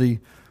and the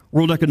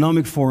World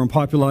Economic Forum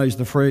popularized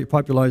the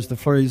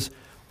phrase,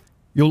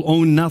 you'll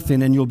own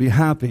nothing and you'll be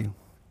happy,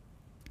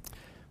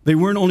 they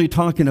weren't only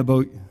talking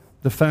about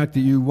the fact that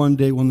you one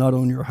day will not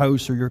own your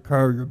house or your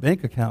car or your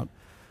bank account,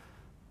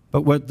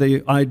 but what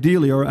they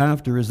ideally are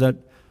after is that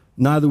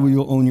neither will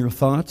you own your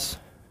thoughts,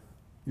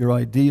 your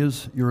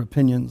ideas, your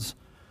opinions.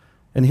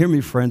 And hear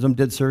me, friends, I'm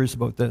dead serious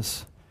about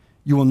this.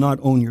 You will not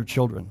own your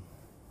children.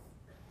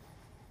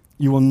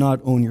 You will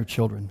not own your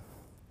children.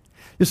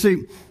 You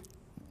see,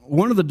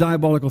 one of the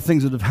diabolical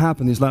things that have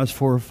happened these last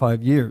 4 or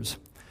 5 years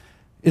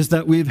is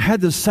that we've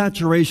had this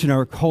saturation in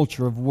our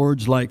culture of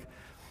words like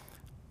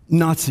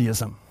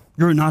Nazism,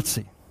 you're a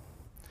Nazi,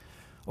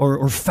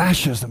 or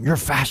fascism, you're a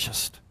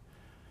fascist.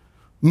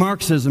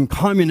 Marxism,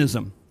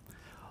 communism.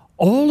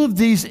 All of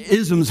these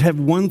isms have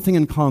one thing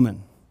in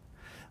common.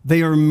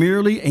 They are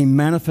merely a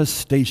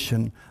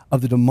manifestation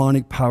of the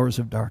demonic powers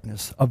of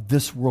darkness, of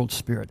this world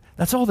spirit.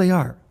 That's all they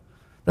are.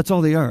 That's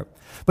all they are.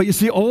 But you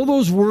see, all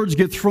those words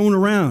get thrown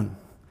around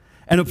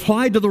and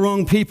applied to the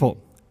wrong people.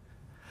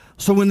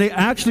 So when they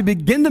actually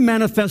begin to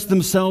manifest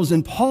themselves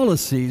in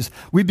policies,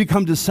 we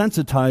become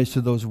desensitized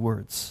to those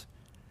words.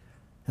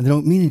 And they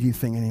don't mean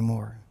anything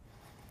anymore.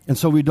 And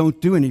so we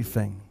don't do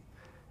anything.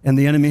 And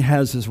the enemy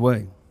has his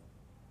way.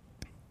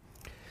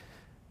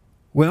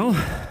 Well,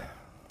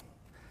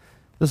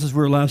 this is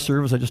where last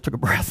service I just took a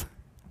breath.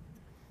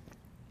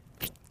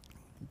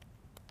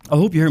 I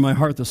hope you hear my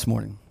heart this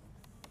morning.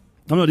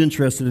 I'm not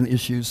interested in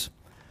issues.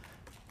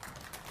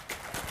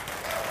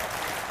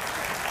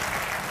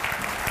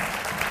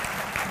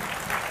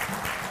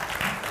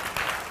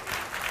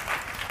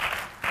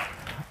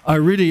 I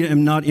really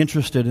am not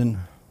interested in,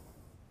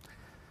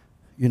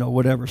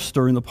 whatever,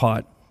 stirring the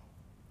pot.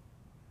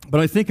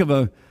 But I think of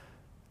a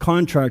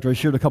contractor I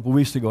shared a couple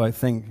weeks ago, I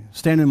think,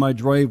 standing in my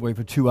driveway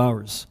for 2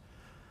 hours,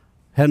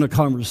 having a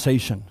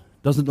conversation,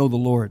 doesn't know the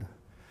Lord.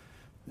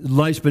 His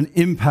life's been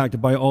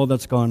impacted by all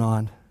that's gone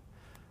on.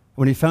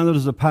 When he found out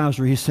as a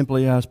pastor, he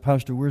simply asked,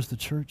 Pastor, where's the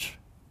church?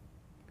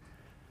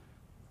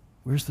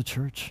 Where's the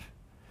church?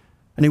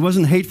 And he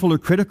wasn't hateful or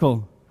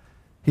critical.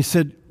 He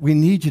said, we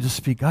need you to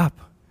speak up.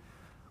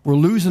 We're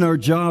losing our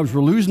jobs.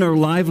 We're losing our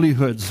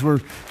livelihoods.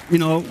 We're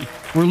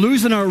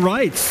losing our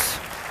rights.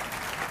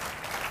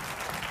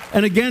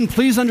 And again,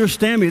 please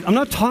understand me. I'm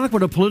not talking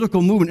about a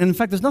political movement. And in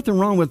fact, there's nothing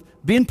wrong with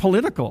being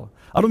political.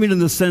 I don't mean in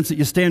the sense that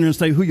you stand there and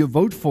say who you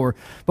vote for,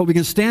 but we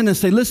can stand and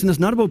say, listen, it's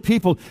not about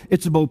people,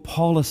 it's about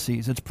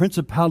policies. It's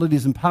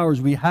principalities and powers.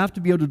 We have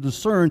to be able to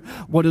discern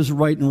what is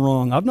right and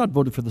wrong. I've not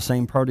voted for the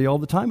same party all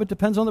the time. It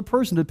depends on the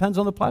person. It depends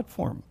on the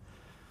platform.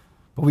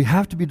 But we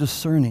have to be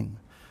discerning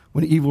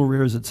when evil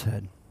rears its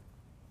head.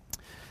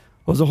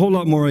 Well, there's a whole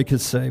lot more I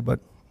could say,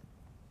 but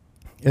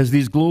as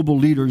these global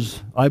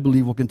leaders, I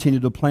believe, will continue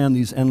to plan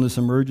these endless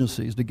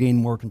emergencies to gain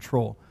more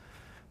control,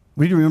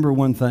 we need to remember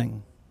one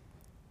thing.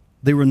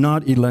 They were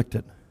not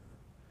elected.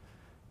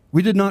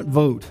 We did not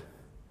vote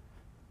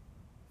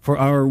for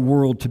our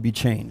world to be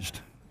changed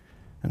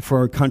and for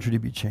our country to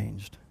be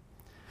changed.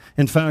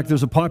 In fact,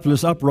 there's a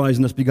populist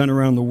uprising that's begun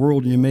around the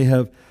world, and you may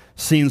have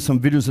seen some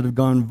videos that have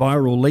gone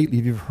viral lately.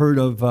 If you've heard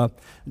of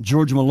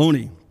Giorgia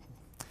Meloni.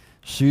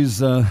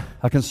 She's a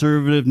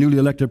conservative, newly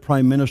elected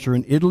prime minister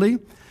in Italy,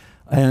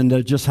 and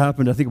it just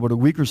happened, I think, about a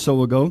week or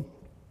so ago.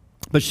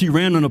 But she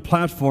ran on a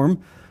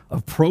platform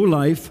of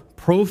pro-life,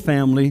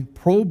 pro-family,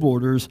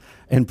 pro-borders,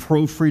 and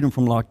pro-freedom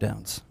from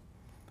lockdowns.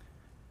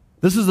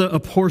 This is a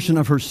portion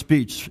of her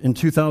speech in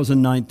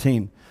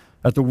 2019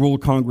 at the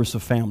World Congress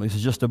of Families.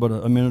 It's just about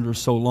a minute or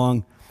so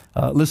long.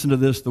 Listen to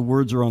this. The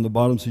words are on the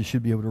bottom, so you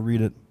should be able to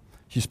read it.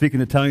 She's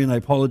speaking Italian. I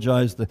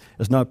apologize that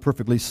it's not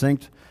perfectly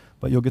synced,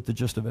 but you'll get the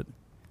gist of it.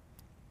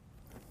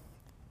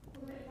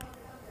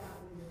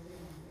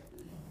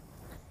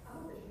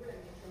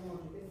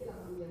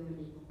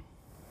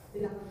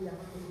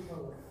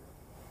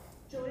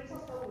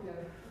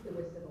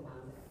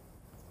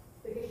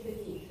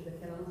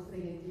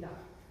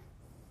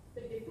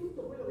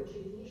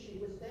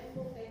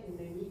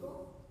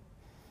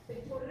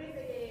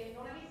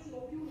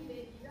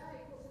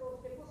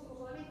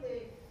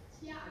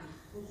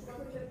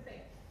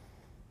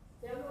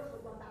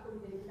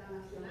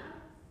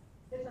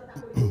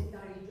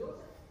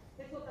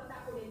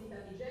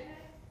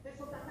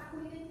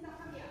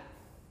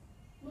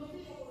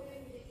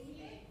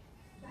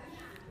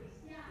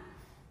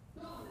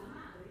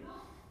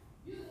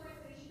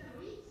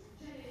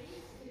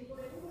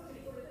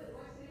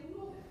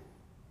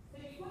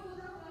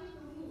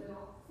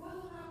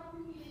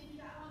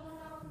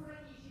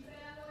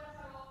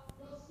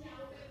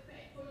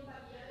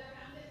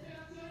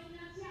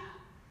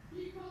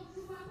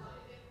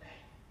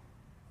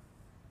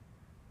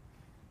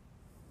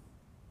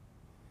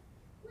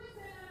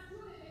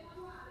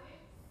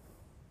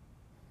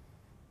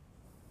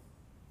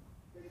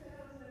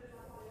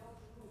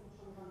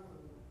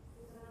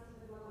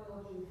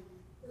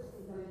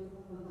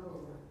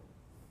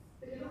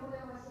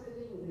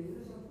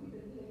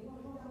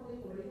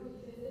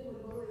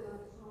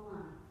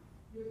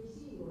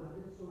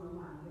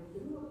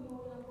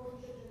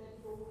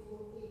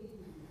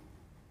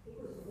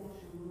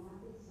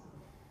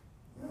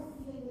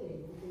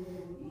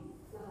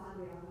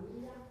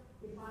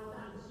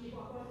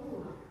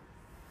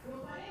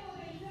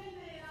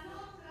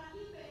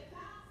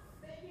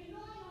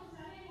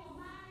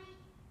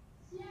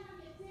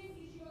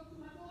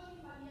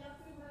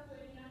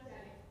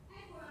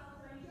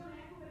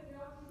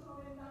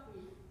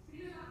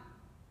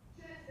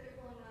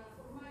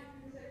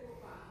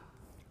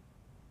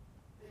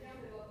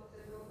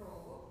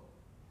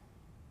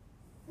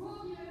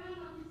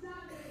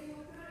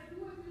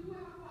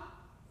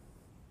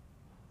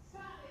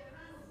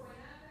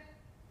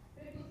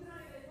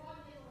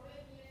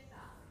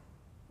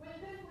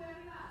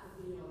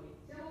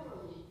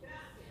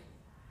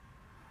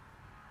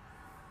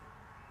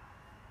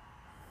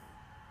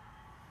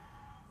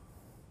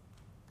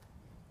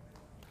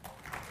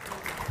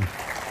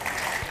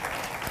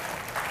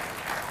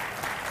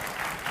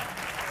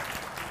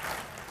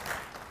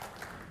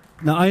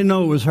 Now, I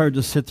know it was hard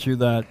to sit through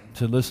that,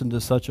 to listen to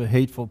such a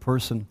hateful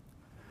person,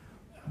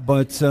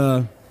 but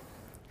I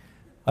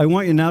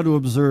want you now to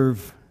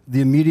observe the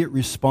immediate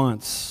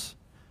response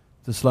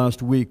this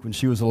last week when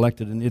she was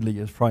elected in Italy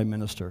as prime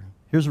minister.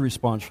 Here's a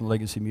response from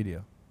Legacy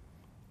Media.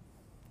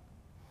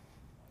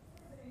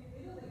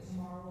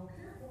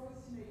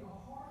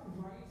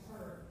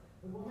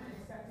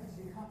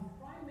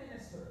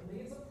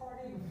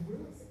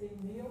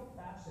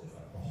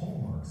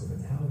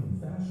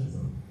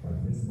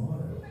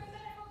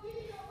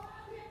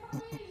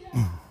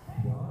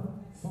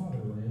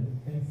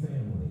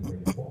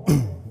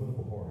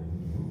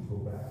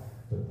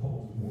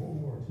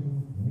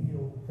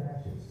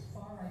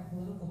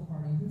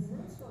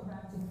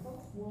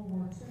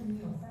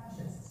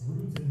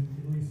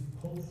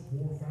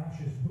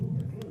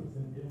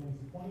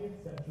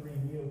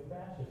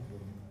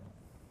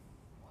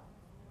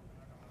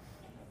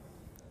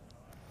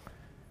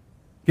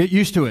 Get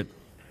used to it.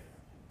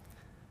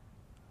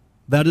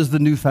 That is the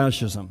new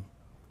fascism.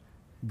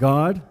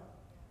 God,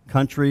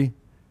 country,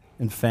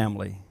 and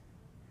family.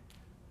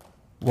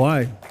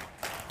 Why?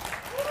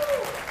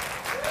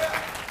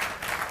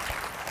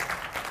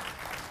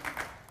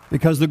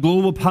 Because the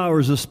global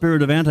powers, the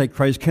spirit of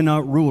Antichrist,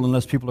 cannot rule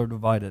unless people are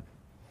divided,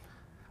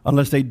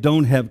 unless they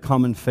don't have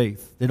common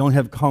faith, they don't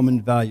have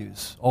common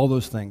values, all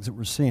those things that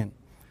we're seeing.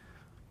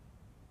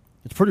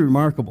 It's pretty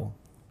remarkable.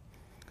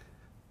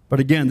 But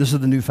again, this is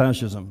the new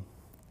fascism.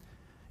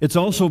 It's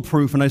also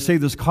proof, and I say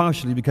this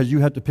cautiously because you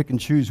have to pick and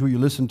choose who you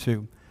listen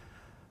to,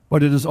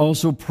 but it is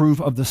also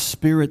proof of the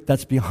spirit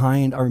that's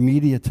behind our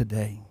media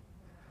today.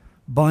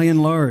 By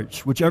and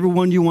large, whichever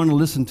one you want to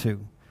listen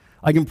to,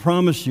 I can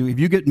promise you, if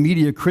you get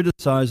media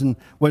criticizing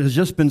what has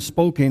just been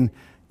spoken,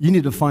 you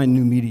need to find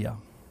new media.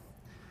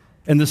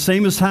 And the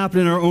same is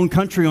happening in our own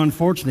country,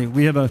 unfortunately.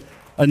 We have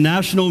a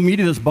national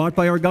media that's bought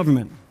by our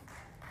government,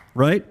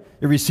 right?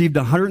 It received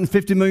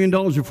 $150 million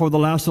before the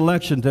last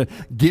election to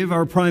give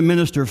our prime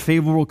minister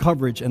favorable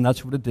coverage, and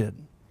that's what it did.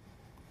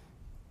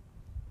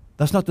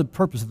 That's not the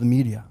purpose of the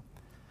media.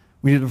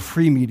 We need a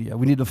free media.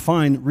 We need to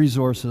find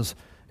resources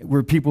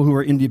where people who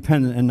are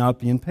independent and not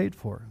being paid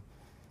for,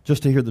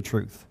 just to hear the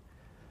truth.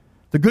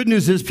 The good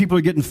news is people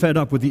are getting fed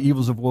up with the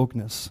evils of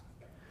wokeness.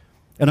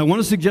 And I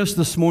want to suggest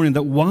this morning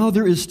that while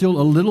there is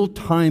still a little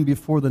time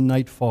before the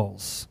night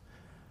falls,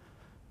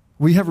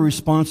 we have a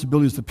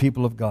responsibility as the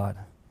people of God.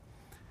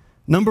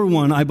 Number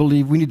one, I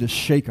believe we need to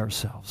shake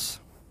ourselves.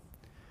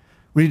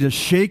 We need to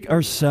shake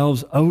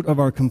ourselves out of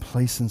our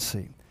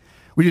complacency.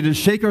 We need to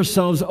shake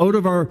ourselves out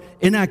of our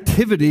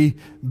inactivity,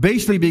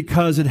 basically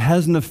because it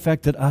hasn't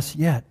affected us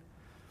yet.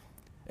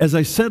 As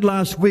I said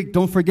last week,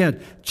 don't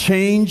forget,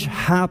 change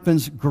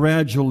happens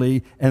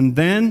gradually and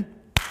then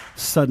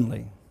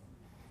suddenly.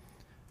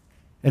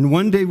 And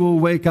one day we'll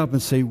wake up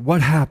and say,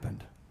 what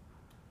happened?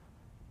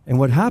 And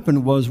what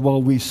happened was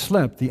while we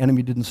slept, the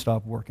enemy didn't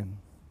stop working.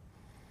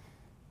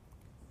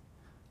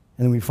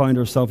 And we find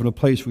ourselves in a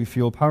place where we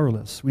feel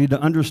powerless. We need to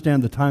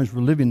understand the times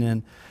we're living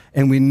in,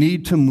 and we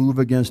need to move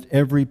against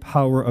every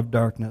power of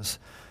darkness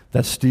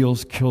that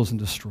steals, kills, and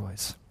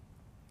destroys.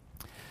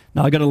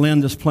 Now, I got to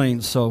land this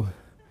plane, so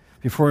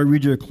before I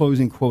read you a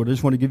closing quote, I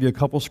just want to give you a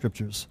couple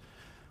scriptures.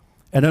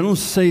 And I don't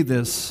say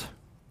this,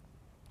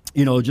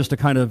 just to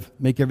kind of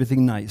make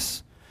everything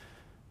nice.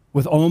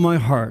 With all my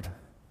heart,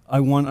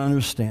 I want to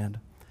understand.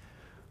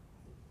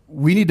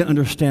 We need to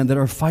understand that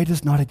our fight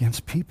is not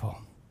against people.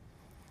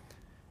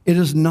 It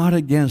is not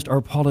against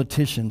our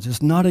politicians.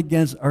 It's not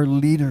against our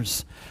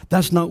leaders.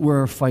 That's not where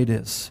our fight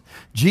is.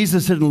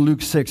 Jesus said in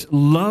Luke 6,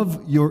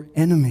 love your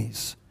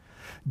enemies.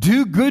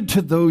 Do good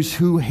to those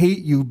who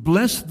hate you.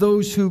 Bless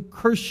those who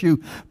curse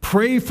you.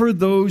 Pray for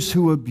those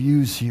who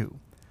abuse you.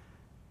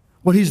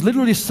 What he's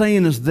literally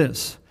saying is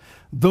this.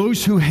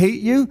 Those who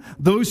hate you,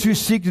 those who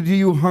seek to do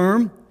you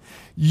harm,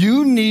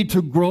 you need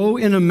to grow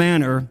in a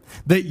manner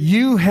that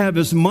you have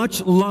as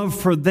much love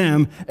for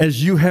them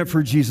as you have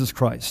for Jesus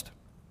Christ.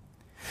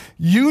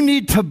 You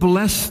need to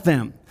bless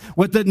them.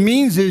 What that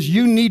means is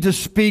you need to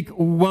speak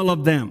well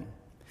of them.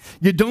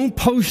 You don't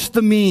post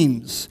the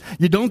memes.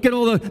 You don't get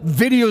all the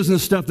videos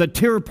and stuff that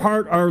tear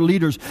apart our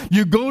leaders.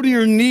 You go to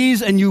your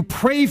knees and you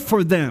pray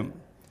for them.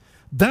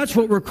 That's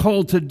what we're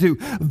called to do.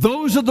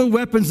 Those are the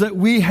weapons that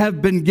we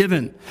have been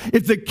given.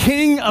 If the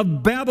king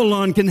of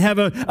Babylon can have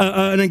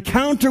an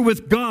encounter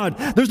with God,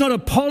 there's not a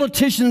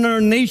politician in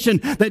our nation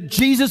that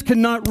Jesus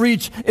cannot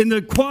reach in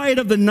the quiet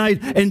of the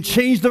night and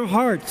change their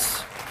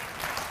hearts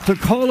to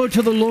call out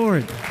to the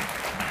Lord.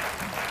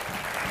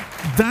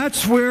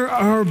 That's where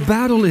our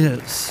battle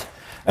is.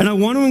 And I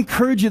want to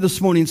encourage you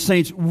this morning,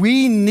 saints,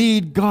 we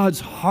need God's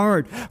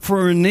heart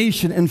for our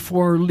nation and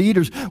for our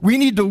leaders. We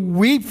need to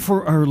weep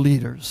for our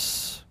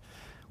leaders.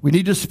 We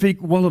need to speak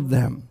well of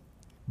them,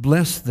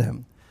 bless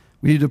them.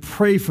 We need to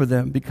pray for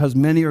them because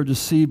many are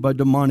deceived by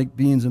demonic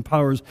beings and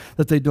powers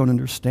that they don't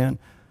understand.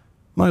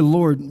 My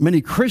Lord,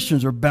 many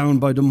Christians are bound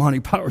by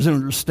demonic powers they don't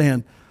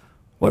understand.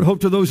 What hope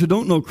do those who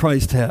don't know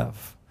Christ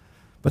have?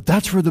 But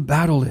that's where the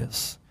battle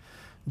is.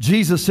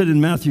 Jesus said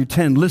in Matthew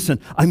 10, listen,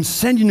 I'm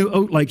sending you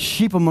out like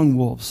sheep among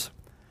wolves.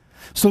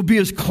 So be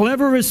as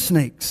clever as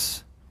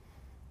snakes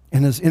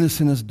and as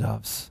innocent as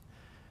doves.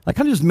 I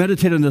kind of just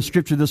meditated on the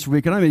scripture this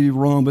week, and I may be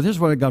wrong, but here's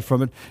what I got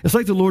from it. It's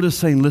like the Lord is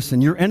saying,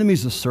 listen, your enemy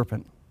is a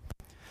serpent.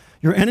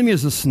 Your enemy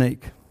is a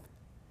snake.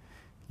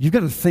 You've got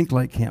to think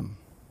like him.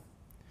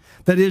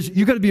 That is,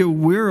 you've got to be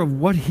aware of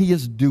what he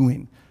is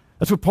doing.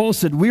 That's what Paul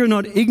said. We are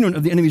not ignorant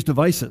of the enemy's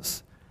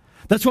devices.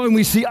 That's why when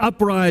we see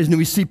uprising and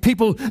we see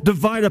people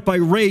divide up by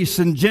race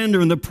and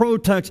gender and the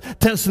protests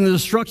and the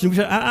destruction, we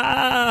say, no,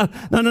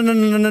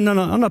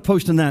 I'm not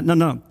posting that.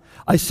 No.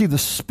 I see the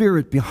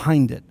spirit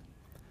behind it.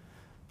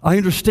 I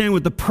understand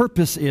what the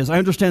purpose is. I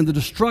understand the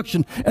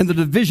destruction and the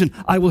division.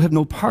 I will have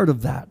no part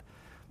of that.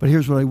 But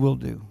here's what I will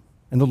do.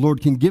 And the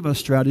Lord can give us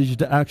strategies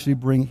to actually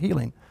bring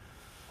healing.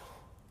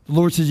 The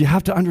Lord says you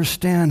have to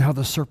understand how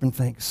the serpent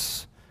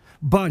thinks.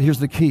 But here's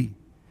the key.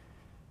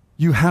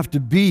 You have to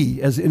be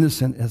as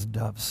innocent as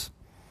doves.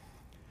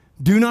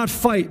 Do not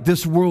fight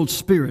this world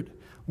spirit.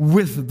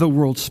 with the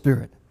world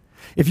spirit.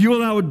 If you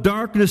allow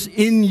darkness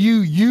in you,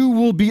 you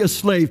will be a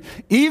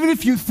slave. Even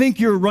if you think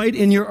you're right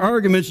in your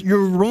arguments,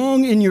 you're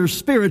wrong in your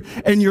spirit,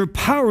 and you're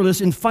powerless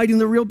in fighting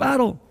the real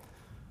battle.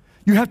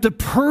 You have to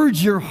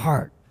purge your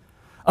heart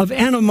of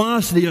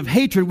animosity, of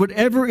hatred,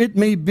 whatever it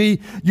may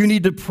be. You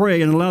need to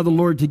pray and allow the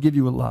Lord to give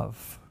you a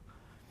love.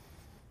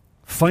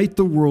 Fight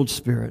the world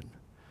spirit,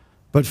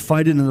 but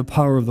fight it in the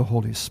power of the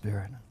Holy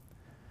Spirit.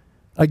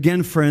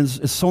 Again, friends,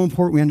 it's so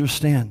important we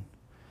understand.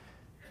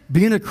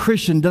 Being a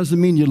Christian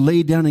doesn't mean you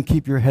lay down and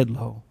keep your head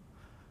low.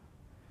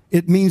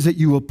 It means that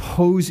you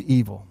oppose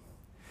evil.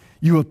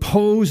 You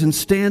oppose and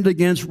stand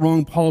against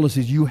wrong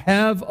policies. You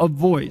have a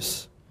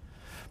voice,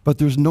 but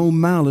there's no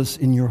malice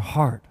in your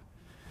heart.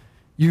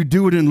 You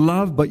do it in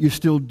love, but you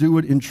still do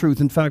it in truth.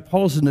 In fact,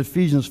 Paul says in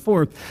Ephesians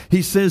 4,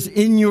 he says,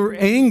 in your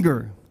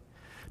anger,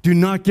 do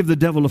not give the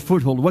devil a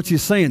foothold. What's he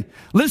saying?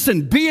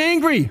 Listen, be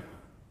angry.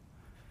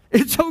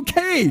 It's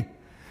okay.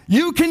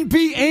 You can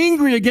be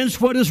angry against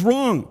what is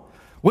wrong.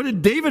 What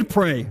did David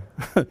pray?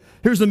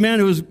 Here's a man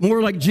who was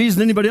more like Jesus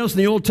than anybody else in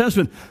the Old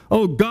Testament.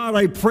 Oh, God,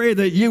 I pray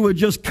that you would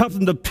just cut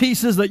them to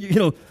pieces,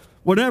 that,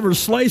 whatever,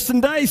 slice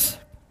and dice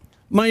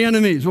my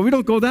enemies. Well, we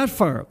don't go that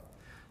far.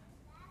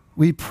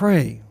 We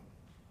pray.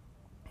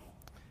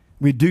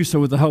 We do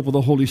so with the help of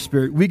the Holy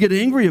Spirit. We get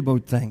angry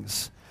about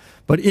things,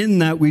 but in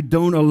that, we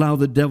don't allow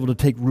the devil to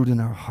take root in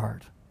our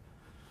heart.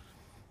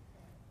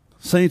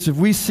 Saints, if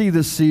we see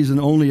this season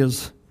only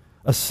as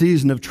a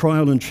season of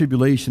trial and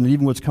tribulation, and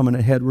even what's coming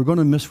ahead, we're going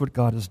to miss what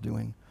God is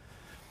doing.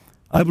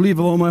 I believe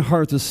with all my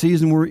heart the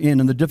season we're in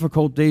and the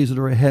difficult days that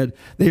are ahead,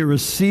 they are a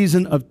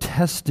season of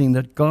testing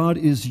that God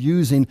is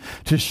using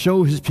to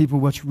show his people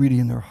what's really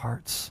in their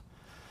hearts.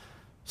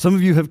 Some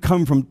of you have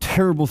come from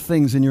terrible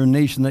things in your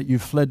nation that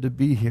you've fled to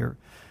be here.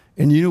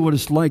 And you know what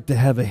it's like to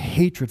have a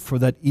hatred for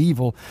that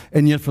evil,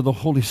 and yet for the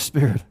Holy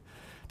Spirit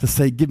to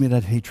say, give me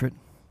that hatred.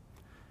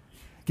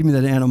 Give me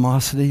that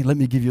animosity. Let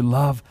me give you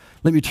love.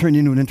 Let me turn you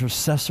into an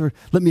intercessor.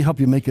 Let me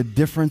help you make a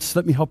difference.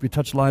 Let me help you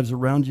touch lives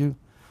around you.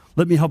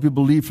 Let me help you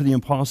believe for the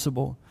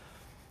impossible.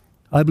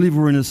 I believe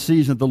we're in a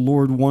season that the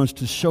Lord wants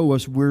to show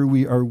us where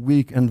we are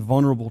weak and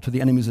vulnerable to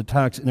the enemy's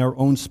attacks in our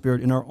own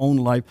spirit, in our own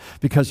life,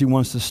 because he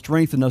wants to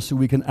strengthen us so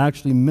we can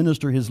actually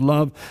minister his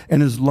love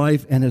and his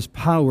life and his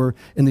power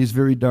in these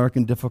very dark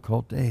and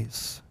difficult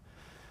days.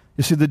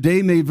 You see, the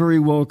day may very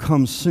well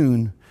come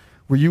soon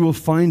where you will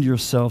find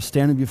yourself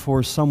standing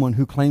before someone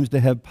who claims to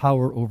have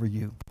power over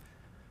you.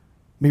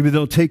 Maybe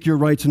they'll take your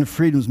rights and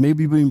freedoms.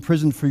 Maybe you'll be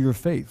imprisoned for your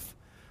faith.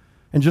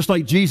 And just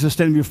like Jesus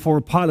standing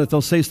before Pilate,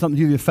 they'll say something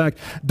to you to the effect,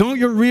 don't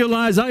you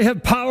realize I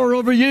have power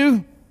over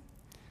you?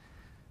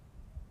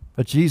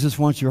 But Jesus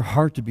wants your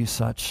heart to be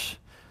such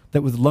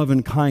that with love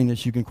and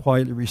kindness you can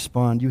quietly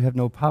respond, you have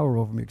no power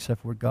over me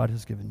except for what God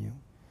has given you.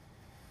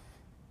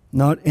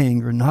 Not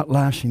anger, not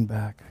lashing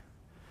back.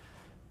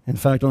 In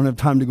fact, I don't have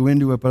time to go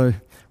into it, but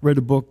I read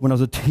a book when I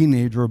was a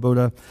teenager about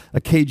a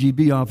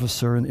KGB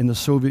officer in the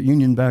Soviet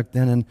Union back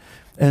then,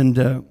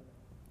 and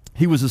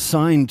he was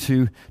assigned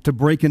to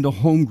break into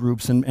home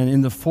groups and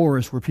in the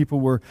forest where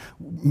people were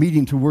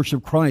meeting to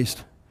worship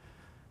Christ.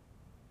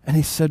 And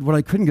he said, what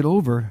I couldn't get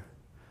over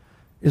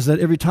is that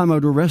every time I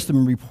would arrest them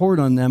and report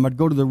on them, I'd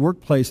go to their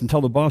workplace and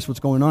tell the boss what's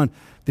going on.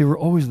 They were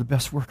always the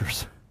best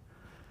workers.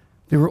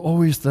 They were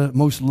always the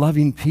most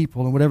loving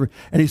people and whatever.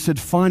 And he said,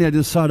 finally, I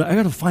decided, I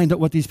got to find out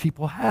what these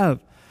people have.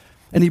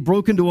 And he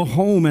broke into a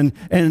home,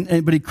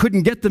 but he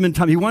couldn't get them in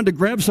time. He wanted to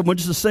grab someone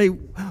just to say,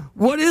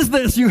 what is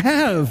this you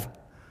have?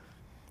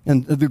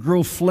 And the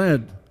girl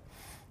fled.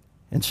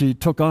 And she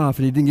took off,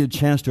 and he didn't get a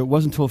chance to. It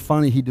wasn't until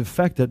finally he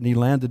defected and he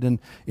landed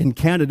in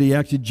Canada. He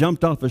actually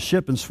jumped off a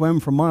ship and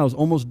swam for miles,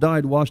 almost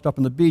died, washed up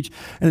on the beach.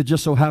 And it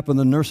just so happened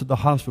the nurse at the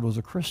hospital was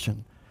a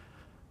Christian.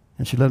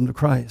 And she led him to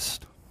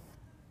Christ.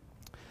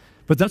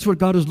 But that's what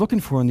God is looking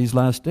for in these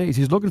last days.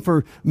 He's looking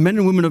for men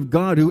and women of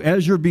God who,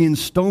 as you're being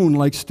stoned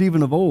like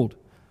Stephen of old,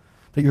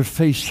 that your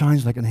face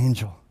shines like an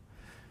angel.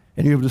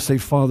 And you're able to say,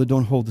 Father,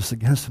 don't hold this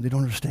against them. They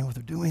don't understand what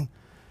they're doing.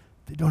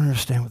 They don't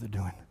understand what they're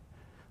doing.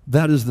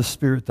 That is the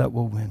spirit that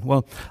will win.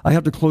 Well, I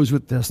have to close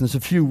with this, and it's a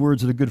few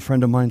words that a good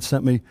friend of mine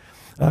sent me,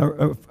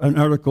 an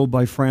article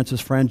by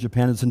Francis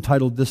Frangipane. It's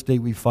entitled, This Day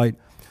We Fight.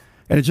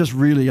 And it just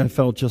really, I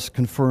felt, just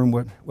confirmed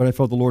what I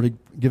felt the Lord had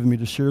given me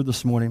to share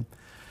this morning.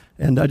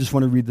 And I just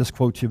want to read this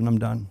quote to you, and I'm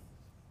done.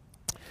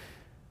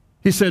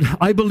 He said,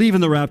 I believe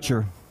in the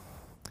rapture.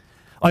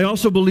 I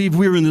also believe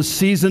we're in the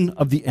season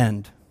of the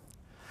end.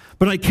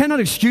 But I cannot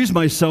excuse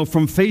myself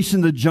from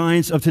facing the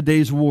giants of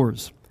today's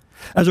wars.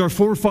 As our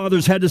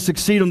forefathers had to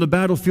succeed on the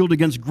battlefield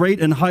against great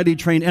and highly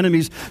trained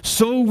enemies,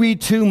 so we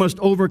too must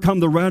overcome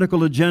the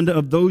radical agenda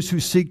of those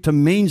who seek to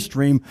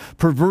mainstream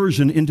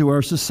perversion into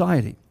our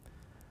society.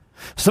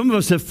 Some of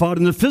us have fought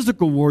in the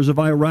physical wars of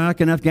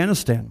Iraq and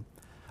Afghanistan.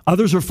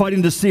 Others are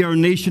fighting to see our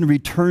nation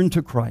return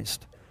to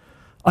Christ.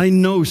 I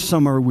know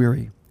some are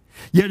weary,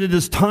 yet it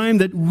is time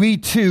that we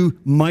too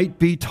might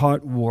be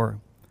taught war.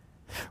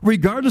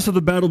 Regardless of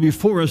the battle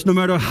before us, no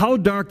matter how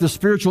dark the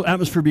spiritual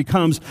atmosphere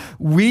becomes,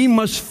 we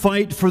must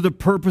fight for the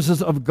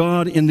purposes of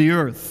God in the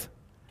earth.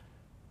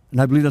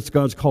 And I believe that's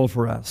God's call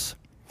for us.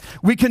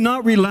 We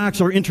cannot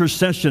relax our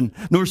intercession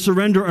nor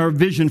surrender our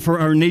vision for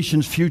our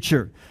nation's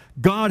future.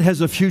 God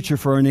has a future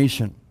for our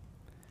nation.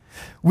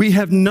 We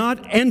have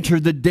not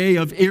entered the day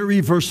of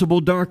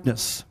irreversible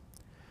darkness.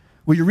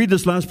 Will you read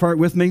this last part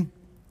with me?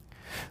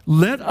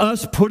 Let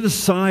us put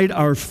aside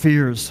our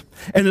fears,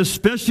 and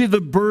especially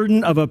the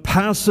burden of a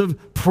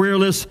passive,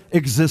 prayerless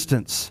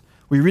existence.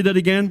 Will you read that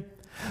again?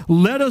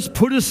 Let us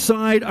put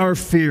aside our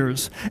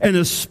fears, and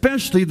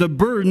especially the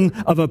burden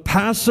of a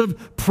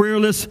passive,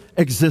 prayerless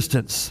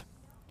existence.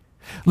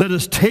 Let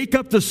us take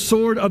up the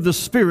sword of the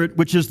Spirit,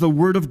 which is the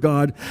Word of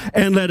God,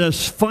 and let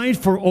us fight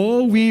for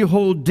all we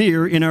hold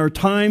dear in our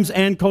times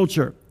and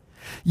culture.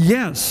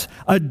 Yes,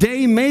 a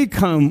day may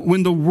come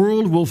when the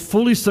world will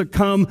fully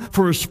succumb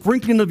for a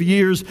sprinkling of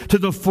years to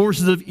the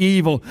forces of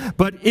evil,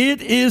 but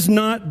it is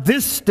not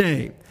this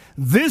day.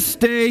 This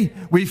day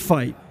we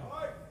fight.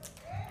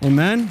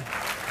 Amen?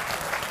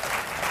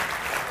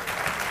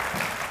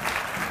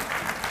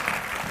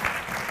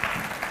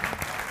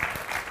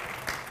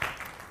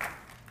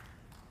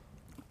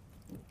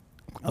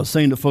 I was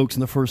saying to folks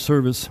in the first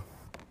service,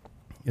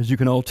 as you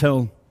can all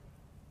tell,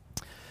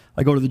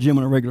 I go to the gym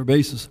on a regular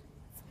basis.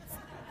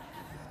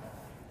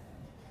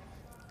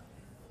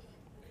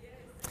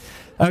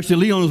 Actually,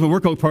 Leon was my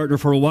workout partner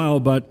for a while,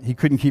 but he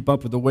couldn't keep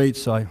up with the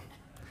weights, so I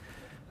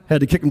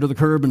had to kick him to the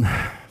curb and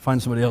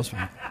find somebody else.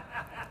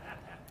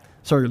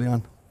 Sorry,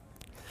 Leon.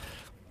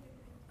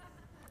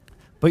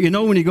 But you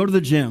know, when you go to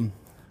the gym,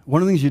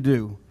 one of the things you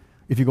do,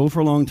 if you go for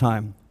a long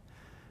time,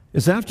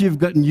 is after you've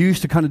gotten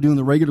used to kind of doing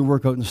the regular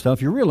workout and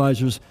stuff, you realize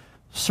there's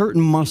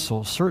certain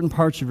muscles, certain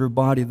parts of your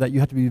body that you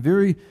have to be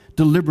very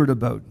deliberate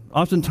about.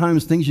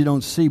 Oftentimes things you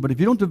don't see, but if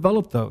you don't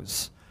develop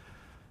those,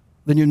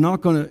 then you're not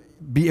going to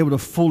be able to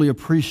fully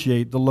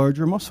appreciate the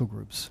larger muscle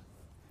groups.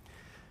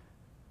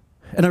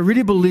 And I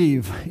really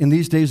believe in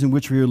these days in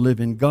which we are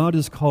living, God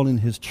is calling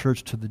His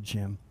church to the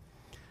gym.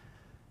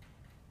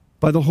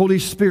 By the Holy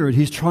Spirit,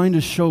 He's trying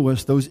to show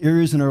us those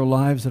areas in our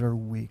lives that are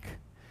weak.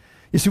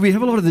 You see, we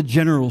have a lot of the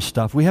general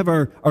stuff. We have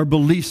our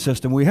belief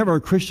system. We have our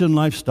Christian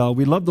lifestyle.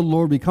 We love the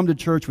Lord. We come to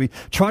church. We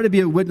try to be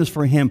a witness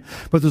for Him.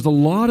 But there's a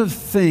lot of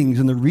things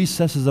in the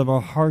recesses of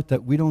our heart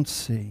that we don't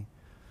see,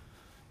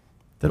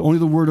 that only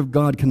the Word of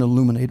God can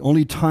illuminate.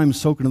 Only time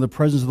soaked in the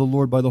presence of the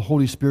Lord by the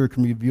Holy Spirit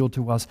can reveal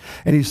to us.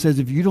 And He says,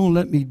 if you don't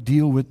let me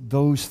deal with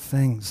those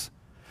things,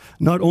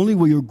 not only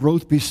will your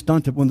growth be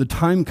stunted, when the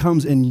time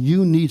comes and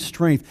you need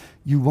strength,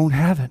 you won't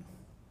have it.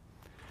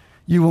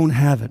 You won't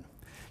have it.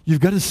 You've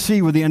got to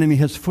see where the enemy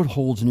has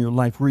footholds in your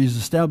life, where he's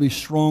established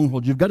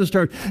strongholds. You've got to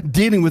start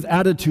dealing with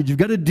attitudes. You've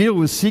got to deal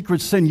with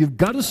secret sin. You've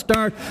got to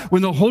start,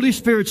 when the Holy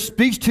Spirit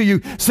speaks to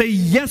you, say,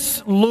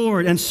 yes,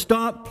 Lord, and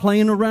stop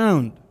playing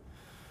around.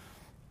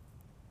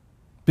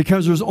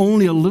 Because there's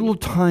only a little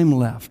time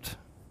left,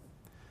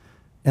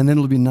 and then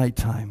it'll be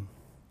nighttime.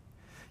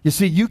 You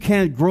see, you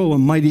can't grow a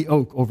mighty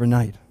oak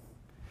overnight.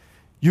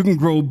 You can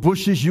grow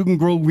bushes, you can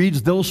grow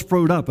weeds, they'll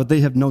sprout up, but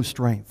they have no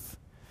strength.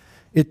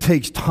 It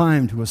takes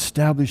time to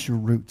establish your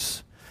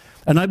roots.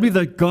 And I believe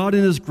that God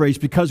in His grace,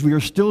 because we are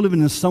still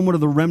living in somewhat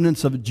of the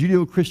remnants of a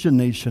Judeo-Christian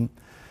nation,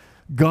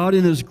 God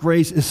in His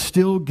grace is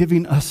still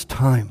giving us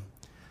time.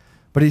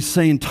 But He's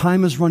saying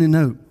time is running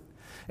out.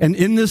 And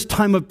in this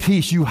time of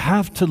peace, you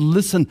have to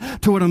listen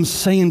to what I'm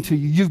saying to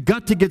you. You've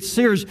got to get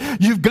serious.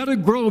 You've got to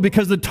grow,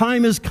 because the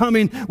time is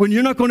coming when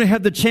you're not going to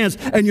have the chance,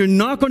 and you're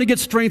not going to get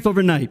strength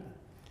overnight.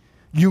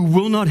 You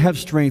will not have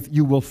strength.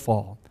 You will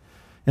fall.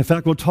 In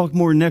fact, we'll talk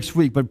more next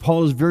week, but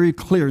Paul is very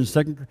clear in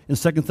 2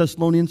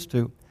 Thessalonians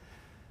 2.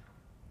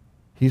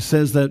 He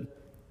says that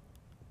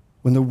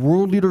when the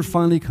world leader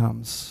finally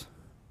comes,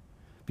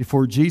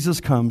 before Jesus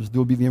comes, there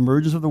will be the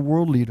emergence of the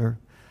world leader.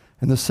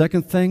 And the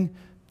second thing,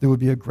 there will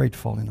be a great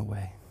falling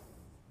away.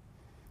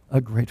 A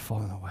great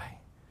falling away.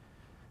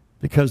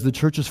 Because the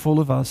church is full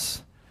of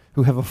us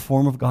who have a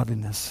form of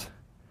godliness,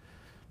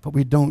 but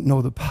we don't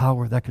know the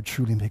power that could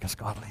truly make us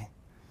godly,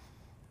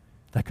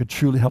 that could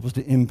truly help us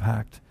to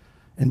impact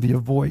and be a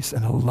voice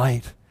and a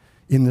light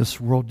in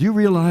this world. Do you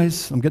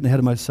realize, I'm getting ahead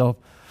of myself,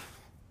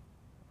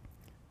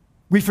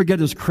 we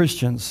forget as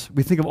Christians,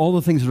 we think of all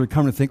the things that are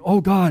coming and think, oh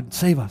God,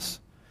 save us.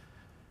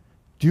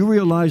 Do you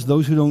realize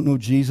those who don't know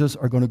Jesus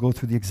are going to go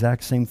through the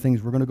exact same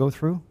things we're going to go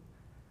through?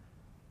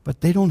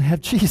 But they don't have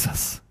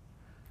Jesus.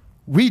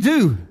 We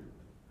do.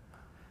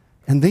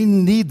 And they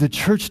need the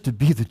church to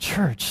be the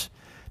church.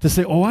 To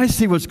say, oh, I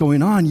see what's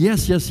going on.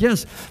 Yes, yes,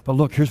 yes. But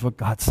look, here's what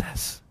God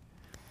says.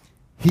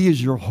 He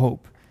is your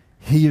hope.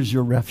 He is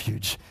your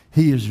refuge.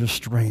 He is your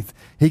strength.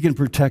 He can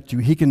protect you.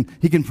 He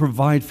can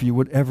provide for you,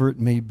 whatever it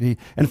may be.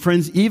 And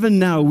friends, even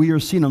now we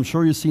are seeing, I'm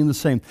sure you're seeing the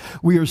same,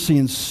 we are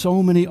seeing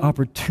so many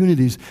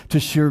opportunities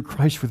to share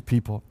Christ with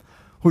people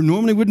who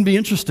normally wouldn't be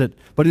interested,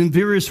 but in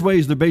various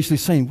ways they're basically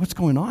saying, what's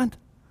going on?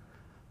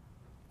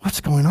 What's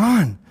going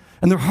on?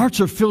 And their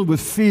hearts are filled with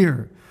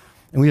fear.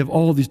 And we have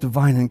all these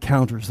divine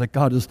encounters that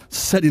God is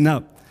setting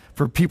up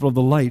for people of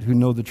the light who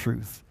know the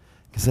truth.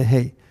 You can say,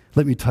 hey,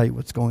 let me tell you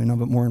what's going on,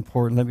 but more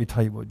important, let me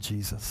tell you about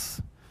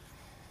Jesus.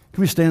 Can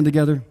we stand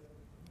together?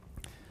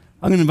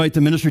 I'm going to invite the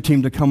ministry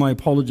team to come. I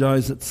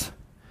apologize. It's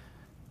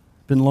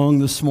been long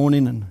this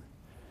morning,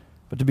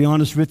 but to be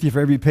honest with you, for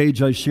every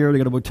page I shared, I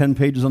got about 10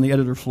 pages on the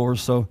editor floor,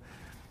 so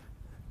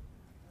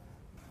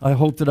I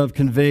hope that I've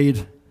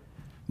conveyed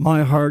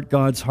my heart,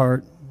 God's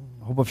heart.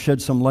 I hope I've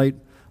shed some light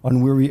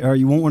on where we are.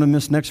 You won't want to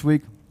miss next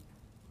week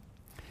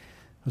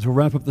as we'll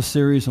wrap up the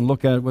series and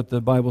look at what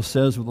the Bible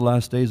says with the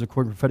last days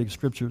according to prophetic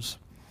scriptures.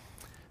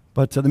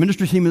 But the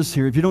ministry team is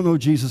here. If you don't know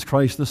Jesus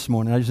Christ this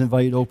morning, I just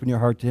invite you to open your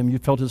heart to Him. You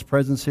felt His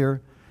presence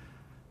here.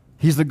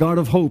 He's the God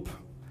of hope,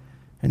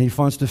 and He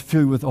wants to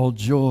fill you with all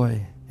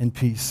joy and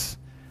peace.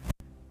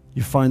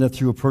 You find that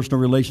through a personal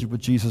relationship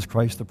with Jesus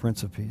Christ, the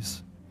Prince of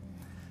Peace.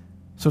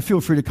 So feel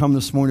free to come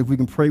this morning if we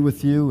can pray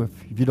with you,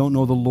 if you don't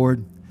know the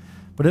Lord.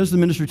 But as the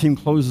ministry team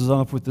closes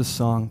off with this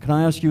song, can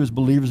I ask you as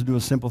believers to do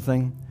a simple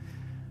thing?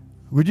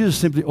 Would you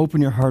just simply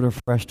open your heart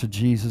afresh to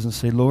Jesus and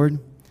say, Lord,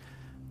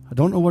 I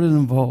don't know what it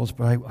involves,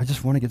 but I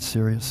just want to get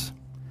serious.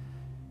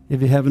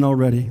 If you haven't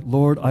already,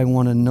 Lord, I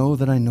want to know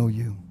that I know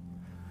you.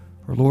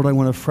 Or Lord, I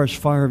want a fresh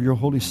fire of your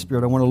Holy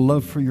Spirit. I want a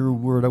love for your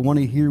word. I want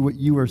to hear what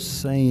you are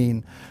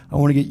saying. I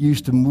want to get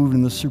used to moving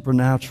in the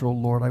supernatural,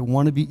 Lord. I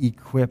want to be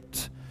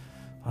equipped.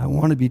 I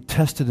want to be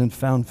tested and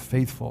found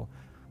faithful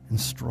and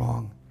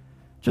strong.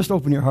 Just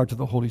open your heart to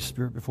the Holy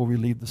Spirit before we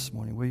leave this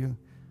morning, will you?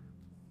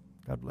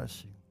 God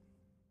bless you.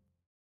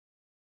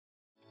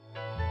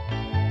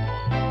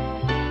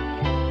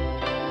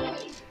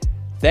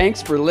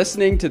 Thanks for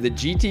listening to the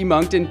GT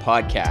Moncton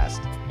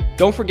podcast.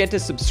 Don't forget to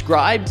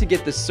subscribe to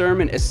get the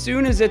sermon as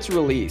soon as it's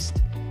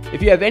released.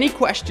 If you have any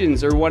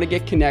questions or want to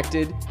get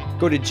connected,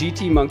 go to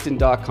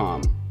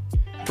gtmoncton.com.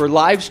 For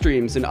live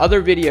streams and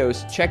other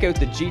videos, check out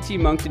the GT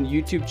Moncton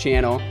YouTube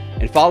channel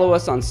and follow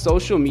us on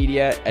social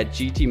media at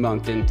GT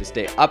Moncton to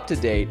stay up to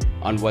date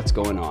on what's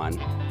going on.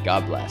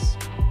 God bless.